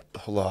 I'd be.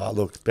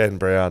 Look, Ben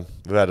Brown.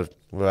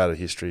 We've had a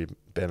history,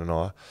 Ben and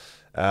I.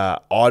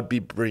 I'd be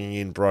bringing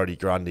in Brodie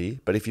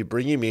Grundy, but if you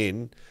bring him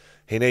in,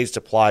 he needs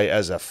to play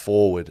as a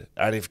forward,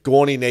 and if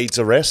Gorney needs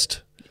a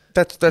rest.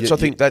 I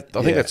think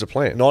that's the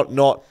plan.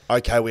 Not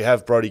okay. We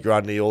have Brodie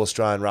Grundy, All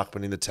Australian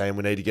ruckman in the team.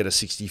 We need to get a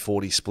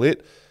 60-40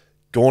 split.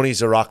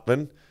 Gorney's a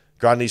ruckman.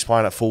 Grundy's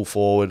playing at full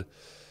forward.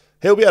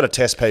 He'll be able to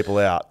test people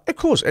out. Of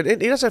course, and he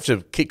doesn't have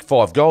to kick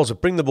 5 goals,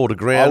 but bring the ball to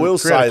ground. I will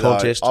say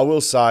contest.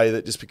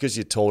 that just because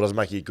you're tall doesn't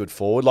make you a good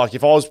forward. Like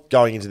if I was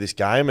going into this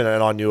game and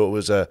I knew it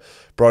was a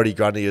Brodie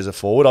Grundy as a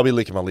forward, I'd be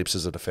licking my lips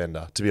as a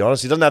defender. To be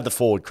honest, he doesn't have the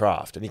forward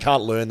craft, and you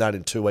can't learn that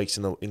in 2 weeks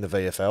in the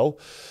VFL.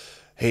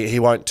 He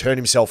won't turn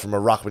himself from a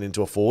ruckman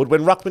into a forward.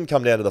 When ruckmen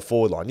come down to the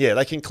forward line, yeah,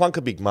 they can clunk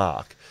a big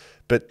mark,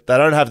 but they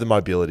don't have the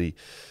mobility.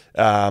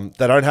 They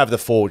don't have the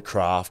forward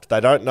craft. They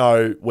don't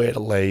know where to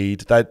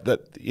lead.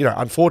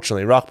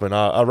 Unfortunately, ruckmen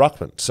are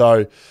ruckmen.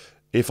 So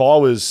if I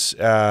was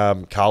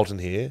Carlton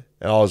here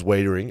and I was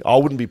Wiedering, I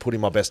wouldn't be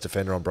putting my best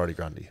defender on Brodie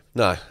Grundy.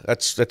 No,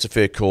 that's a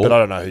fair call. But I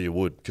don't know who you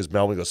would, because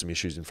Melbourne got some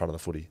issues in front of the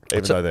footy,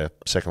 even though they're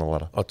second on the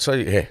ladder. I'll tell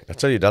you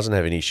who doesn't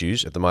have any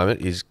issues at the moment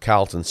is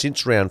Carlton.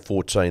 Since round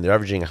 14, they're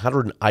averaging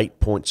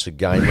 108 points a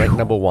game, ranked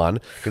number 1,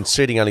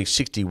 conceding only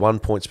 61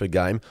 points per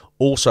game,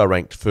 also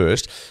ranked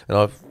first. And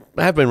I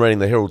have been reading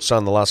the Herald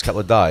Sun the last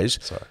couple of days,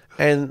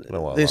 and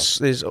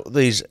there's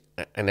these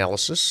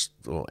analysts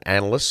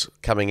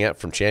coming out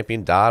from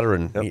Champion Data,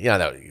 and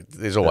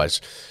there's always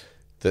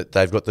that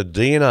they've got the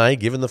DNA,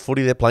 given the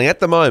footy they're playing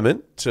at the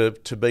moment, to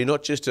be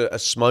not just a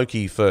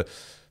smoky for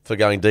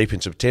going deep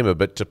in September,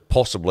 but to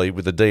possibly,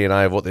 with the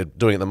DNA of what they're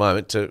doing at the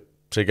moment, to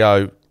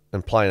go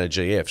and play in a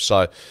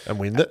GF. And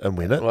win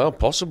it. Well,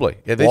 possibly.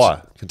 Yeah,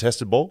 why?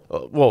 Contested ball?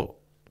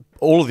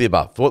 All of the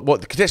above. What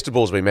the contested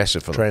ball's been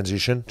massive for them.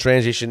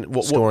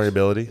 Transition. Scoring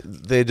ability.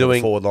 They're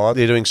doing forward line.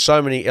 They're doing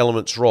so many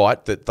elements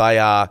right that they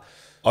are.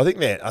 I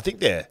think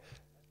they're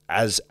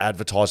as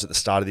advertised at the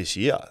start of this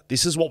year.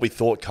 This is what we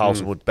thought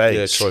Carlton would be.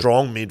 Yeah,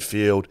 strong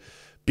midfield,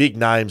 big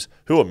names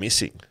who are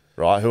missing,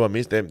 right? Who are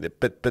missing?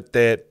 But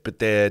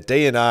their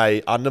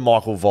DNA under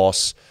Michael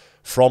Voss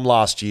from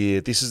last year.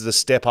 This is the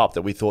step up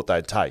that we thought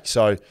they'd take.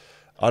 So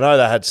I know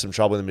they had some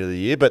trouble in the middle of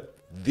the year, but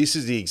this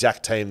is the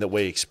exact team that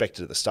we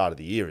expected at the start of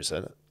the year,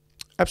 isn't it?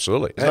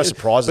 Absolutely. There's no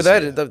surprises.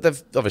 But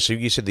they've obviously,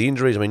 you said the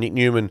injuries. I mean, Nick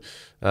Newman,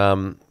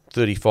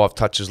 35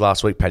 touches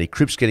last week. Paddy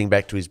Cripps getting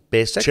back to his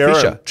best.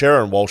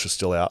 Chera and Walsh are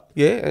still out.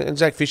 Yeah, and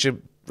Zach Fisher,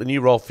 a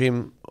new role for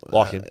him,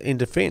 in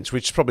defence,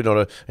 which is probably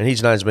not and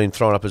his name's been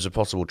thrown up as a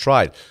possible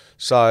trade.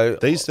 So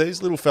these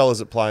little fellas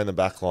that play in the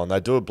back line,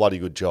 they do a bloody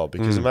good job,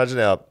 because imagine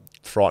how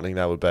frightening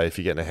that would be if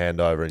you're getting a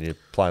handover and you're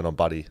playing on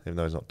Buddy, even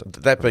though he's not.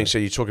 That being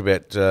said, you talk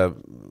about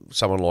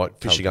someone like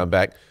Fisher going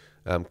back,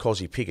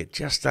 Cozzy Pickett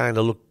just starting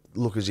to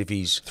look as if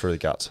he's through the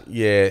guts.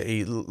 Yeah,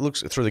 he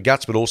looks through the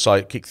guts, but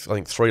also kicked, I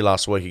think, 3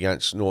 last week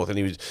against North, and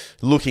he was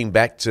looking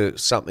back to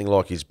something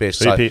like his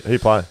best. Who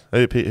playing?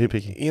 Who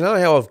picking? You know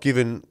how I've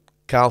given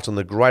Carlton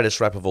the greatest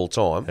rap of all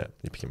time? Yeah,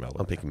 you're picking Melbourne.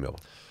 I'm picking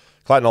Melbourne.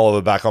 Clayton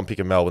Oliver back. I'm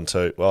picking Melbourne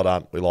too. Well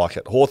done. We like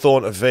it.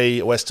 Hawthorn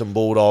v Western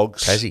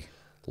Bulldogs. Tassie.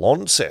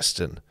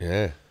 Launceston.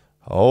 Yeah.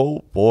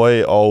 Oh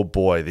boy.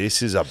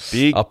 This is a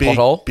big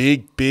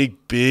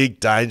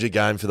danger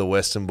game for the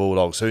Western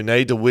Bulldogs, who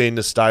need to win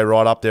to stay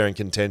right up there in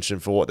contention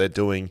for what they're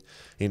doing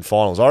in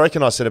finals. I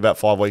reckon I said about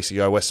 5 weeks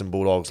ago, Western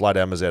Bulldogs lay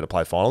down there to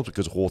play finals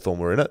because Hawthorn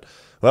were in it.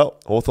 Well,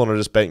 Hawthorn are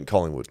just beating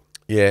Collingwood.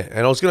 Yeah,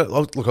 and I was going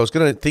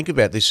to think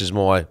about this as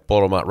my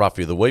bottom up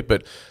roughie of the week,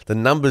 but the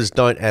numbers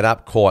don't add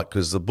up quite,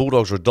 because the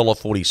Bulldogs are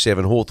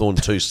 $1.47, Hawthorn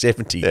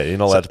 $2.70. Yeah, you're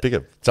not allowed to pick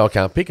them. So I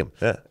can't pick them.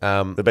 Yeah,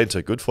 they've been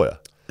too good for you.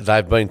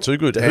 They've been too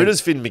good. Who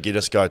does Finn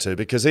McGuinness go to?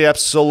 Because he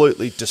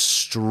absolutely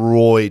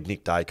destroyed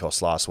Nick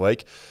Dacos last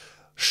week.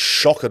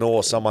 Shock and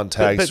awe, someone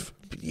tags.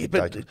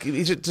 But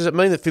does it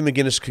mean that Finn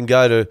McGuinness can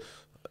go to?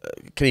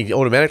 Can he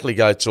automatically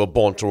go to a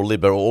Bont or a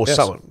Libba or yes.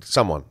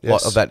 someone yes.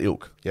 like of that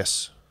ilk?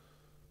 Yes,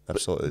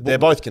 absolutely. They're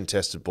both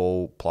contested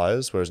ball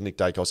players, whereas Nick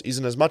Dacos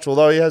isn't as much,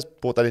 although he has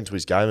brought that into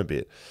his game a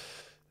bit.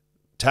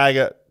 Tag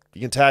it.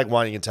 You can tag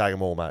one, you can tag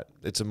them all, mate.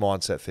 It's a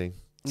mindset thing.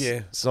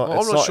 Yeah, it's not.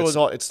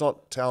 It's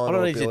not talent. I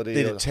don't or ability.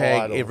 Need to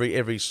tag every.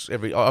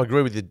 I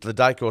agree with you. The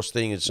Dacos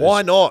thing is.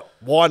 Why not?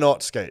 Why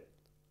not, Skeet?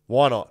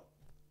 Why not?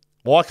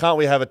 Why can't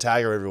we have a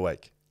tagger every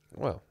week?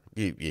 Well,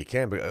 you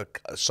can, but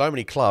so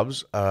many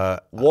clubs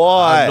are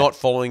not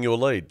following your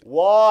lead.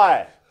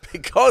 Why?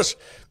 Because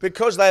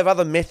they have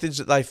other methods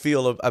that they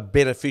feel are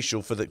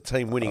beneficial for the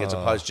team winning as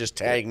opposed to just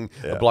tagging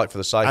a bloke for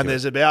the sake of it. And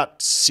there's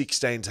about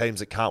 16 teams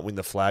that can't win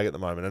the flag at the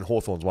moment, and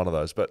Hawthorn's one of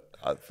those. But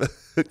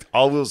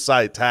I will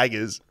say,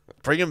 taggers,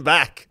 bring him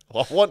back.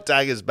 I want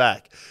taggers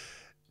back.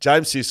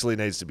 James Sicily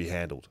needs to be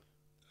handled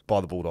by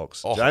the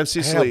Bulldogs. James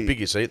Sicily, how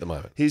big is he at the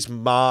moment? His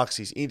marks,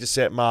 his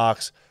intercept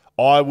marks,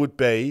 I would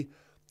be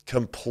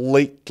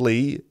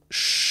completely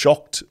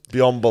shocked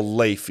beyond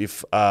belief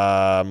if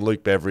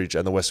Luke Beveridge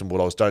and the Western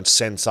Bulldogs don't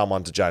send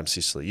someone to James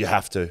Sicily. You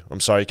have to. I'm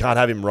sorry, you can't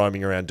have him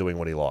roaming around doing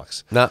what he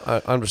likes. No,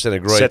 I 100%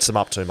 agree. Sets them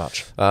up too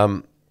much.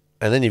 And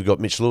then you've got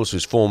Mitch Lewis,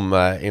 whose form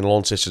in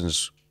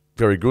Launceston's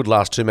very good.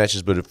 Last 2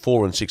 matches, but at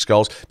 4 and 6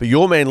 goals. But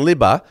your man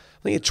Libba,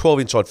 I think he had 12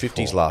 inside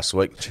 50s last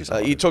week.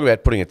 You talk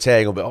about putting a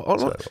tag on, but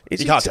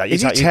you can't tag. You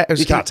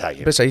can't tag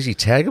him. Is he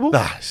taggable?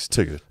 Nah, it's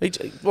too good.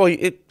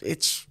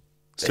 It's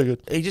too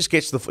good. He just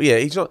gets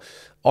he's not.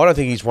 I don't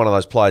think he's one of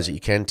those players that you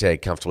can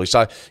tag comfortably.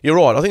 So you're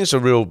right. I think it's a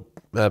real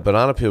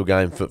banana peel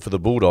game for the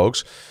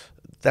Bulldogs.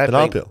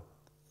 Banana peel?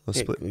 A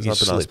split? It's not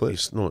banana split?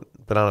 It's not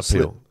banana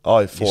peel. Oh,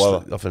 you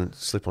often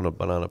slip on a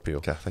banana peel.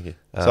 Okay, thank you.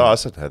 So I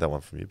said I had that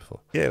one from you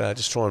before. Yeah, no,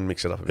 just try and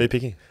mix it up a bit. Who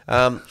are you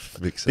picking?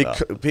 Mix it up.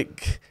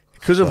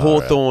 Because of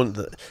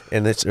Hawthorn,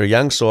 and it's a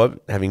young side,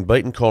 having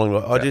beaten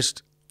Collingwood,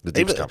 the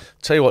dip's come.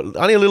 Tell you what,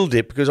 only a little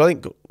dip, because I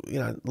think,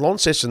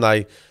 Launceston,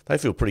 they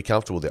feel pretty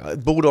comfortable there.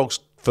 Bulldogs,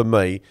 for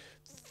me,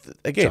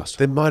 again,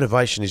 their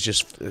motivation is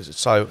just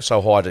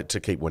so high to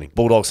keep winning.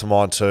 Bulldogs for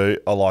mine too.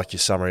 I like your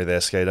summary there,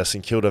 Skeeter.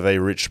 St Kilda v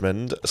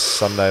Richmond,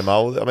 Sunday,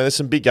 Mull. I mean, there's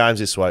some big games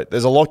this week.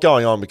 There's a lot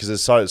going on because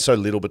there's so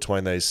little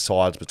between these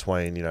sides,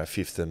 between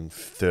 5th and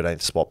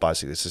 13th spot,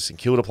 basically. So St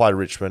Kilda played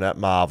Richmond at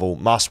Marvel.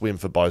 Must win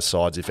for both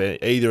sides if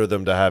either of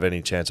them to have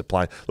any chance of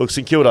playing. Look,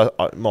 St Kilda,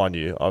 mind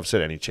you, I've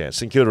said any chance.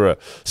 St Kilda are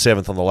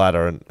 7th on the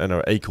ladder and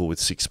are equal with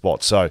 6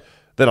 spots. So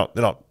they're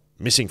not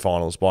missing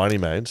finals by any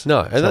means.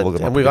 No,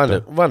 and we've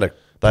under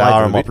they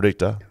are on my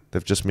predictor.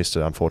 They've just missed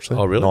it,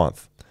 unfortunately. Oh, really?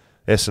 9th.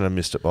 Essendon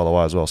missed it, by the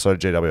way, as well. So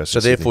did GWS. So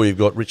therefore, you've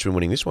got Richmond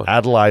winning this one.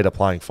 Adelaide are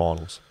playing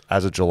finals,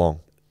 as a Geelong.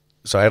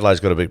 So Adelaide's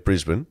got to beat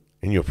Brisbane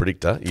in your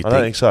predictor. I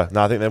don't think so.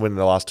 No, I think they're winning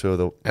the last 2 of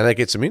the... And that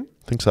gets them in?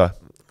 I think so,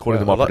 according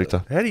to my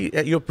predictor. How do you...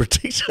 Your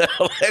predictor...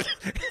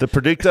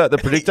 The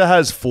predictor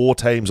has 4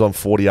 teams on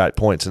 48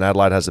 points, and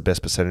Adelaide has the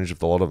best percentage of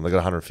the lot of them.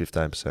 They've got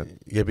 115%.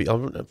 Yeah, but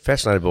I'm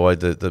fascinated by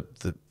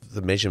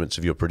the measurements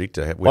of your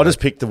predictor. I just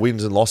picked the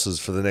wins and losses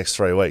for the next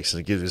 3 weeks,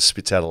 and it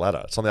spits out a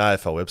ladder. It's on the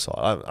AFL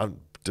website.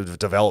 I've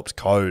developed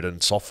code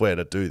and software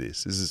to do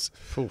this. This is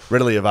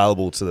readily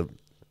available to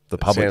the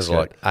public. Sounds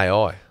like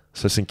AI.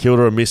 So St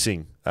Kilda are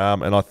missing,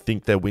 and I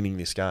think they're winning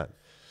this game.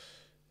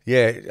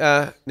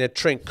 Yeah. Now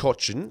Trent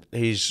Cotchin,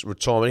 his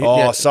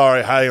retirement.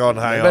 Sorry. Hang on.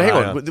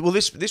 Well,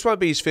 this won't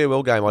be his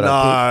farewell game.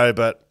 I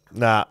don't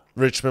think.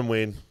 Richmond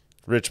win.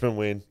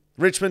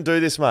 Richmond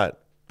do this, mate.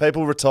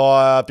 People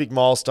retire, big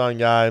milestone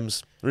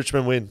games.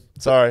 Richmond win.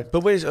 Sorry.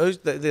 But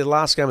the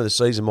last game of the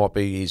season might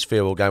be his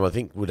farewell game, I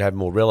think would have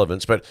more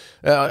relevance. But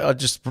I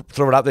just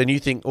throw it up there and you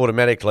think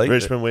automatically.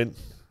 Richmond win.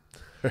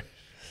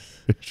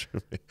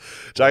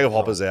 Jacob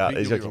Hopper's out.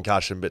 He's got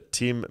concussion. But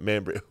Tim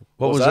Membry.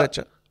 What was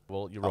that?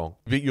 Well, you're wrong.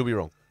 You'll be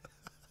wrong.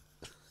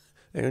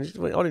 Hang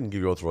on, I didn't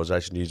give you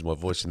authorisation to use my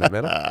voice in that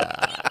manner.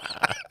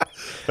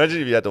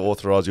 Imagine if you had to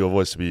authorise your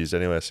voice to be used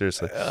anywhere,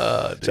 seriously.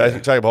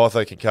 Jacob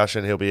Hawthorne,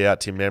 concussion, he'll be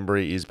out. Tim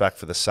Membry is back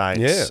for the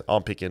Saints. Yeah.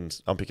 I'm picking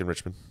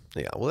Richmond.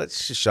 Yeah, well, that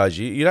just shows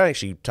you don't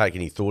actually take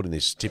any thought in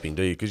this tipping,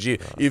 do you? Because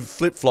you've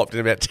flip-flopped in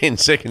about 10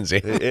 seconds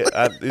there.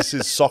 This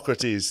is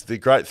Socrates, the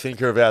great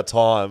thinker of our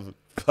time.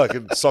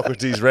 Fucking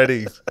Socrates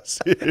ready.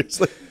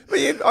 Seriously.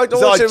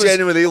 All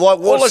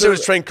I said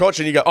was Trent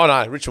Cotchin, you go, oh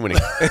no, Richmond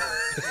winning.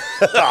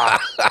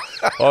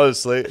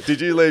 Honestly, did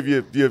you leave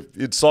your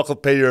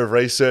encyclopedia of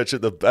research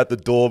at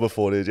the door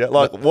before, did you?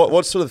 Like,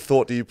 what sort of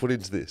thought do you put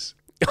into this?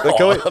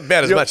 About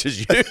as much as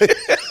you.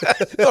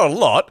 Not a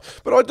lot,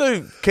 but I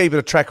do keep it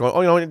a track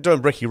on. I'm doing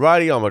Brekkie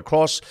Radio. I'm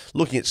across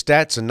looking at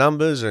stats and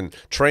numbers and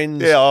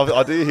trends. Yeah,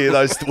 I do hear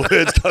those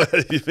words coming out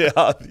of your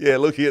mouth. Yeah,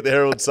 looking at the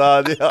Herald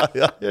Sun. Yeah,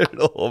 I hear it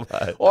all,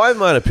 mate. I have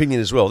my own opinion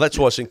as well. That's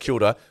why St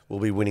Kilda will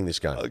be winning this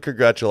game.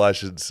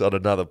 Congratulations on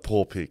another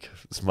poor pick,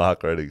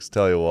 Mark Reddings.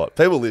 Tell you what,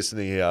 people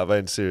listening here, I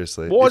mean,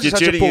 seriously. Why if you're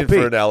tuning in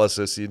for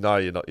analysis, you know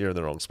you're in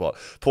the wrong spot.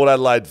 Port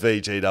Adelaide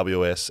v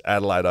GWS,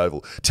 Adelaide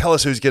Oval. Tell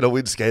us who's going to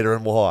win, Skeeter,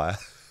 and why.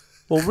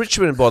 Well,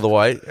 Richmond, by the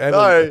way,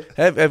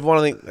 have one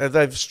of the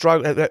they've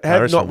struggled,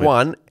 have not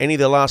won any of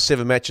their last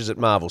 7 matches at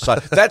Marvel. So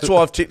that's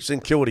why I've tipped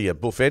St Kilda here,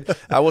 Buffhead.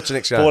 What's the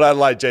next game? Port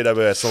Adelaide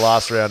GWS, the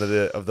last round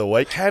of the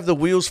week. Have the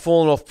wheels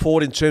fallen off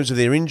Port in terms of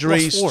their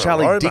injuries?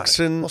 Charlie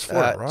Dixon,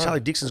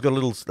 Charlie Dixon's got a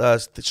little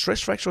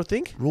stress fracture, I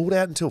think. Ruled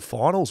out until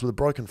finals with a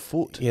broken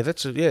foot. Yeah,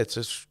 it's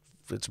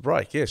a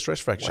break. Yeah, stress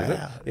fracture. Wow.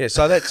 Isn't it? Yeah,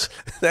 so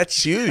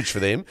that's huge for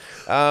them.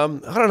 I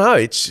don't know.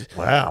 It's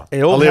wow.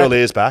 Aliir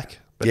Lear's back,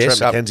 but yes,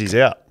 Trent McKenzie's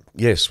out.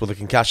 Yes, well, the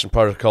concussion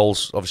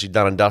protocol's obviously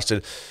done and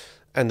dusted.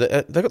 And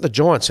they've got the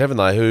Giants, haven't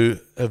they, who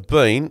have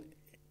been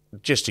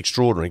just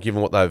extraordinary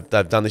given what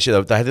they've done this year.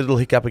 They had a little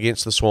hiccup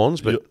against the Swans.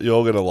 But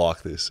you're going to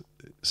like this.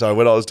 So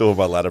when I was doing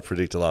my ladder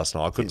predictor last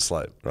night, I couldn't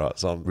sleep. Right,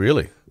 so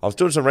I was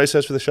doing some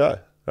research for the show.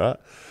 Right,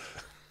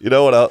 you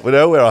know what? You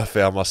know where I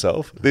found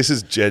myself. This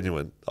is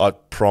genuine. I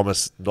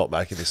promise, not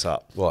making this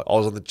up. What? I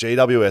was on the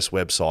GWS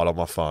website on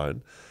my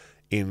phone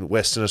in the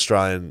West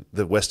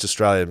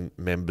Australian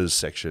members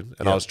section,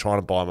 and I was trying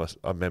to buy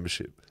a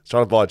membership. I was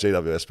trying to buy a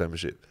GWS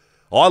membership.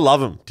 I love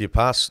them. Do you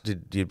pass?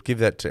 Did you give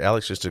that to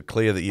Alex just to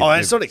clear that you?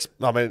 It's not. It's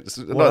not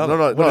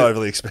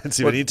overly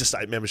expensive. An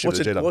interstate membership.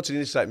 What's an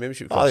interstate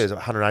membership cost? I think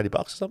it's $180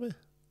 or something.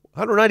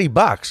 $180.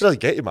 It doesn't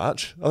get you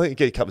much. I think you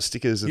get a couple of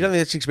stickers. You don't think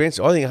that's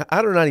expensive? I think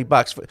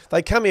 $180.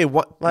 They come here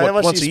how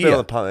much once do you a year spend on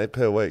the punt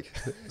per week?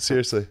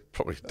 Seriously,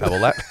 probably double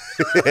that.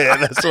 Yeah,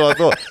 that's what I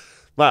thought.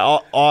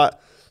 Mate,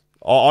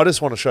 I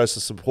just want to show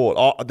some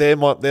support. They're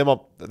my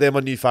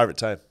new favourite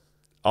team,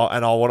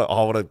 and I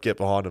want to get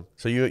behind them.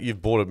 So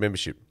you've bought a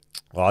membership?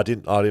 Well, I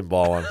didn't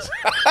buy one.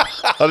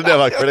 I didn't have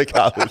my credit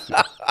card with me.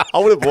 I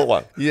would have bought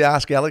one. You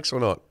ask Alex or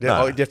not?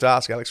 No. You have to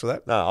ask Alex for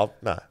that? No.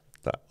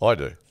 I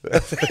do.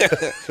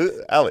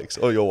 Alex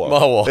or your wife?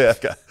 My wife. Yeah,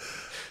 okay.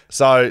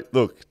 So,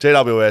 look,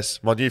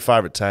 GWS, my new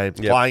favourite team,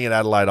 playing at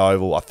Adelaide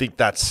Oval. I think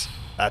that's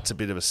a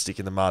bit of a stick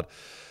in the mud.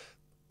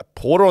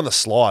 Porter on the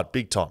slide,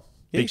 big time.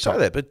 Yeah, you say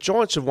that, but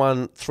Giants have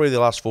won 3 of the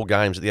last 4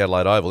 games at the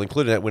Adelaide Oval,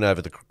 including that win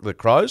over the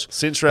Crows.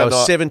 Since round they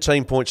were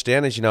 17 points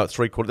down, as you know, at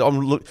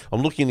 3/4.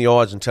 I'm looking in the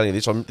eyes and telling you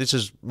this. This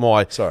is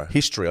my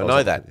history. I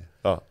know that.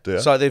 Oh, do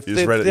you? So you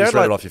just read it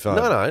off your phone.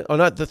 No. I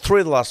know the 3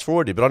 of the last 4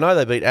 I did, but I know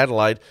they beat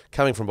Adelaide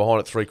coming from behind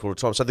at 3/4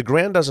 time. So the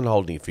ground doesn't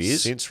hold any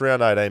fears. Since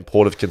round 18,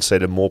 Port have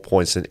conceded more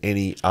points than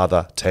any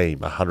other team,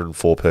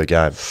 104 per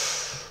game.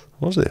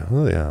 What was it?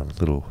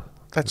 Little.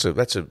 That's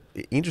a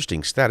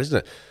interesting stat, isn't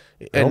it?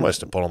 And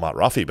almost a bottom up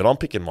roughie, but I'm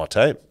picking my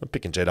team. I'm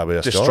picking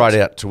GWS. Just straight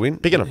out to win.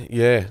 Picking them.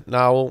 Yeah.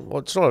 No, well,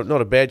 it's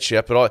not a bad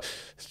shout, but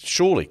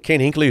surely Ken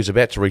Hinkley is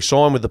about to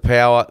re-sign with the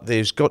Power.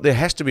 There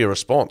has to be a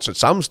response at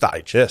some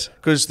stage. Yes.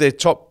 Because they're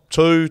top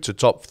 2 to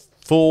top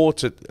 4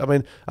 to. I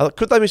mean,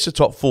 could they miss the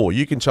top 4?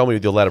 You can tell me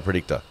with your ladder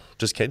predictor.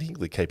 Does Ken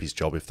Hinkley keep his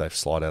job if they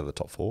slide out of the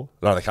top 4?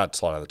 No, they can't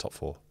slide out of the top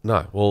 4.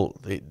 No. Well,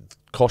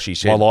 Koshy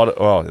said.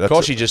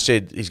 Koshy just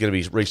said he's going to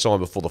be re-signed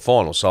before the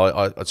final.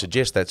 So I'd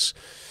suggest that's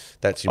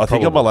improbable. I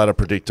think on my ladder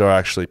predictor, I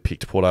actually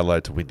picked Port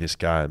Adelaide to win this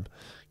game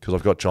because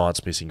I've got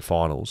Giants missing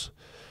finals.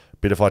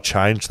 But if I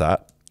change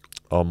that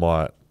on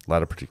my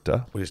ladder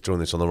predictor... We're just doing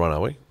this on the run,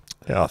 are we?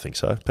 Yeah, I think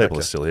so. People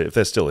are still here. If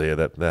they're still here,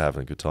 they're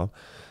having a good time.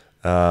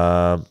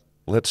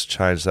 Let's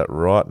change that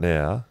right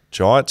now.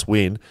 Giants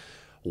win.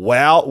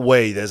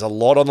 Wowee, there's a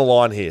lot on the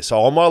line here. So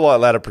on my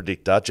ladder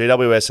predictor,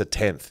 GWS are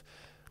 10th.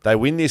 They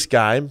win this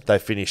game. They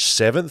finish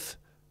 7th.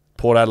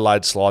 Port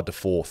Adelaide slide to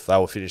 4th. They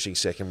were finishing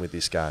 2nd with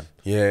this game.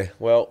 Yeah,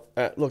 well,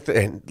 look,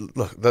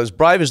 as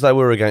brave as they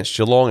were against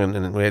Geelong,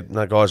 and we had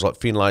guys like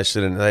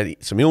Finlayson, and they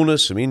had some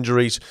illness, some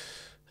injuries.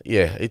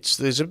 Yeah,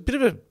 there's a bit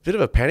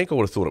of a panic, I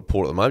would have thought, at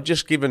Port at the moment,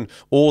 just given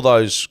all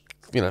those,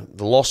 the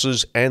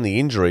losses and the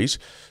injuries.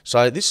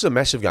 So this is a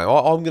massive game.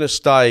 I'm going to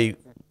stay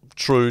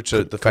true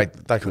to the fact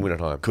that they can win at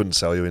home. Couldn't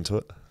sell you into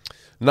it?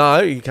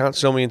 No, you can't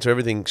sell me into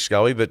everything,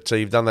 Scully, but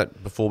you've done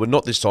that before, but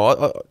not this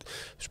time.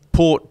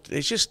 Port,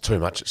 it's just too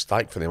much at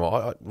stake for them.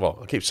 I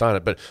keep saying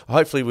it, but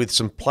hopefully with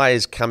some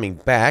players coming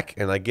back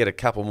and they get a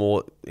couple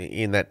more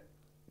in that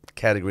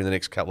category in the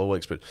next couple of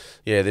weeks. But,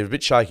 yeah, they're a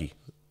bit shaky.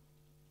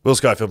 Will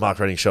Schofield, Mark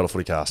Reading, Shuttle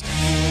FootyCast.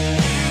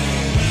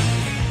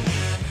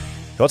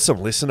 Got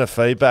some listener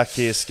feedback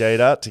here,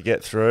 Skeeter, to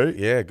get through.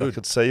 Yeah, good. I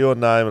could see your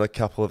name in a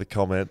couple of the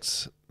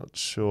comments. Not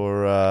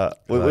sure.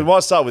 We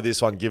might start with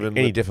this one, given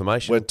any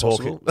defamation we're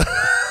possible.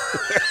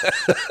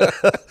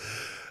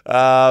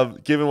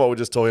 Given what we're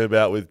just talking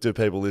about with do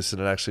people listen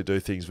and actually do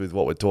things with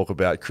what we talk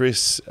about.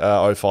 Chris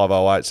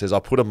 0508 says, I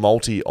put a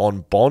multi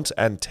on Bont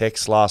and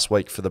Tex last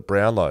week for the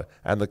Brownlow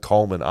and the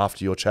Coleman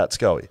after your chat,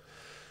 Scully.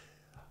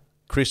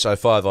 Chris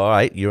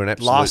 0508, you're an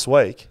absolute... Last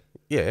week?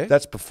 Yeah.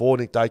 That's before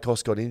Nick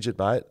Dacos got injured,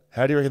 mate.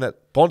 How do you reckon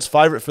that? Bont's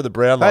favourite for the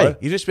Brownlow. Hey,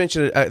 you just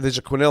mentioned there's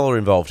a Quinella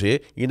involved here.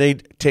 You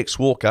need Tex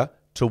Walker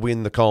to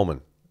win the Coleman.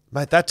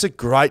 Mate, that's a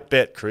great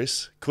bet,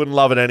 Chris. Couldn't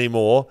love it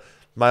anymore.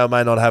 May or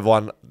may not have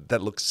one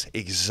that looks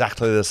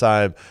exactly the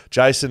same.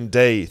 Jason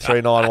D,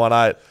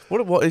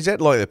 3918. What is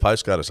that like their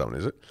postcode or something,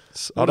 is it?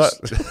 What does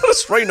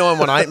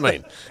 3918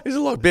 mean? Is it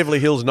like Beverly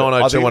Hills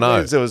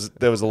 90210?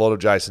 There was a lot of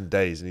Jason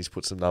D's and he's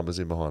put some numbers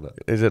in behind it.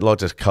 Is it like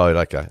just code?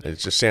 Okay. It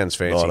just sounds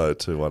fancy.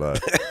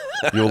 90210.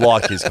 You'll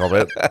like his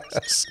comment.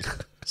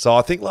 So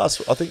I think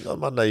on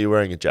Monday you're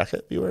wearing a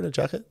jacket. You wearing a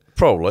jacket?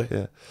 Probably.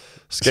 Yeah.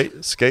 Skeet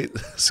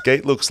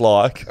looks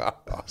like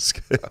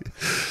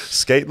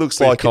Skeet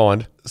looks like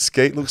kind.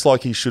 Skeet looks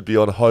like he should be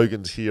on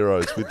Hogan's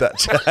Heroes with that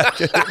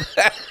jacket.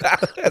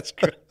 That's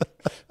good.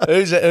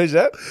 Who's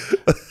that?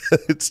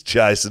 It's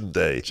Jason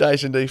D.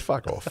 Jason D.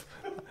 Fuck off.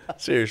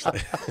 Seriously.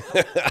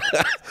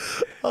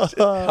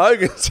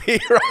 Hogan's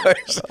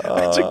Heroes.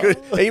 That's a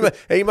good.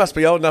 He must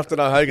be old enough to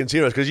know Hogan's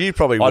Heroes because you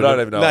probably wouldn't. I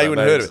don't even know. No, you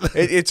wouldn't have heard of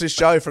it. It's a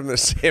show from the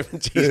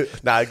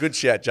 70s. No, good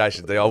shout,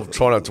 Jason D. I'll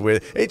try not to wear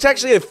it. It's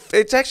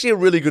actually a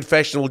really good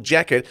fashionable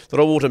jacket that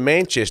I wore to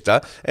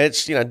Manchester. And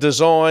it's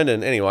designed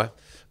and anyway.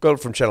 Got it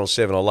from Channel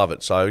 7. I love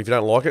it. So if you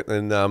don't like it,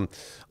 then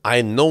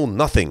I know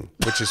nothing,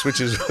 which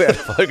is about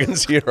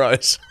Hogan's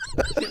Heroes.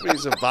 Give me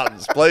some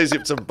buttons. Please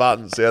hit some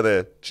buttons out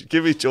there.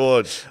 Give me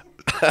George.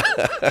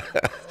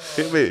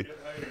 Hit me.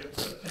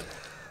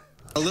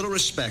 A little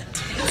respect,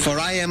 for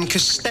I am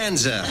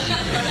Costanza,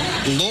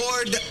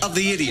 Lord of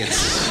the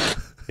Idiots.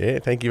 Yeah,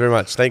 thank you very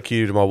much. Thank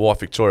you to my wife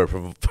Victoria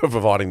for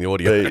providing the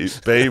audio.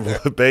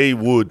 B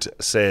Wood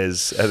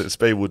says, and it's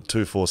B Wood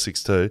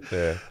 2462.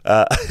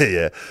 Yeah.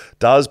 Yeah.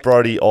 Does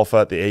Brodie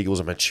offer the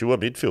Eagles a mature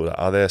midfielder?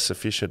 Are there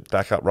sufficient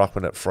backup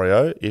ruckman at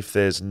Freo? If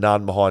there's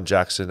none behind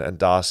Jackson and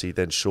Darcy,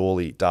 then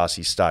surely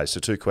Darcy stays. So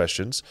 2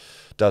 questions.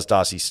 Does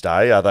Darcy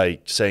stay? Are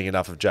they seeing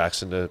enough of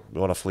Jackson to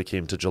want to flick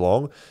him to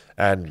Geelong?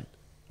 And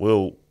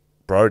will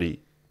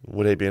Brodie,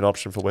 would he be an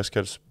option for West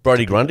Coast?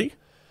 Brodie Grundy?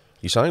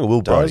 You saying, or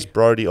Will Brodie? Does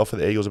Brodie offer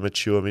the Eagles a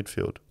mature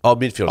midfield? Oh,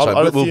 midfield.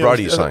 So Will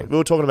Brodie, you're saying? We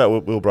were talking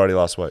about Will Brodie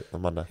last week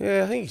on Monday.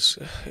 Yeah, I think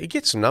he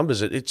gets some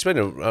numbers. It's been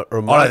a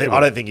remarkable...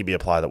 I don't think he'd be a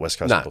player that West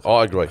Coast No,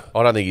 I agree.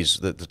 I don't think he's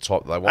the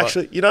type they want.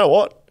 Actually, you know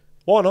what?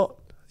 Why not?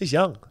 He's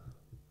young.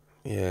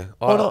 Yeah.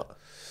 Why not?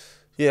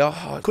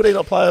 Yeah. Could he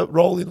not play a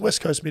role in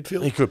West Coast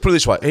midfield? He could. Put it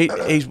this way.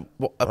 He's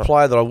a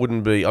player that I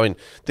wouldn't be... I mean,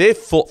 their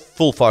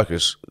full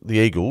focus, the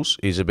Eagles,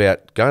 is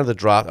about going to the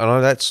draft. I know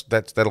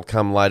that'll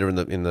come later in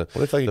the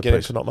What if they can get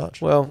him for not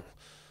much? Well,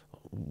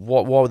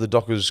 why would the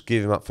Dockers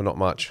give him up for not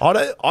much?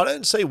 I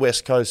don't see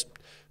West Coast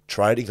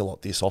trading a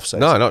lot this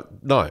offseason.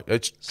 No.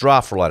 It's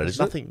draft related,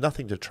 isn't it?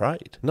 Nothing to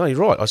trade. No, you're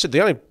right. I said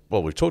the only...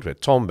 Well, we've talked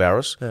about Tom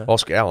Barrass,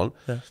 Oscar Allen,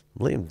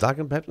 Liam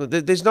Duggan, perhaps.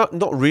 There's not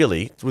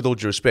really, with all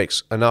due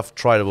respects, enough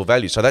tradable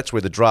value. So that's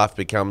where the draft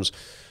becomes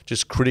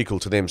just critical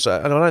to them.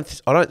 So, and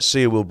I don't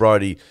see a Will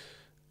Brodie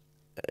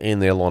in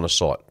their line of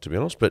sight, to be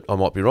honest, but I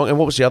might be wrong. And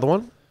what was the other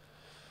one?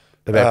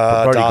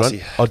 About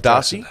Darcy.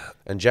 Darcy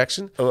and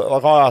Jackson.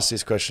 Like I asked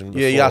this question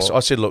before. Yeah,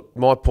 I said, look,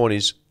 my point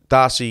is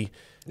Darcy,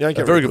 a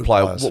very good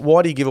player. players.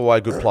 Why do you give away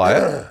a good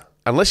player?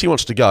 Unless he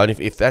wants to go, and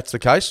if that's the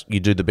case, you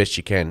do the best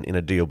you can in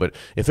a deal. But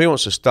if he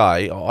wants to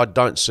stay, I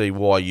don't see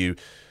why you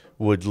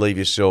would leave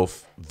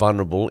yourself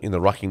vulnerable in the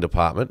rucking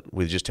department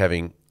with just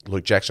having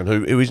Luke Jackson,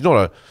 who is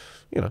not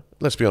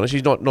let's be honest,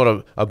 he's not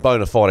a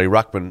bona fide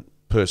ruckman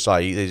per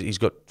se. He's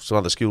got some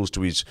other skills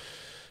to his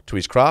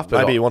craft. But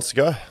Maybe he wants to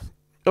go.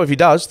 If he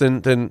does,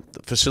 then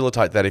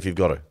facilitate that if you've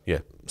got to. Yeah.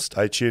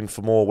 Stay tuned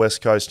for more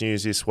West Coast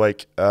news this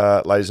week,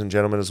 ladies and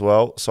gentlemen, as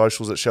well.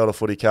 Socials at Shelter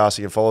FootyCast.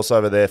 You can follow us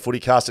over there.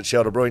 FootyCast at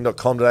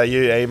shelterbrewing.com.au.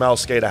 Email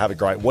Skeeter. Have a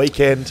great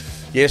weekend.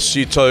 Yes,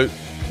 you too.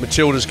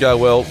 Matildas go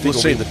well. We'll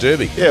see you in the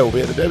Derby. Yeah, we'll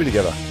be at the Derby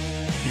together.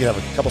 You can have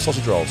a couple of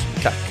sausage rolls.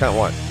 Can't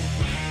wait.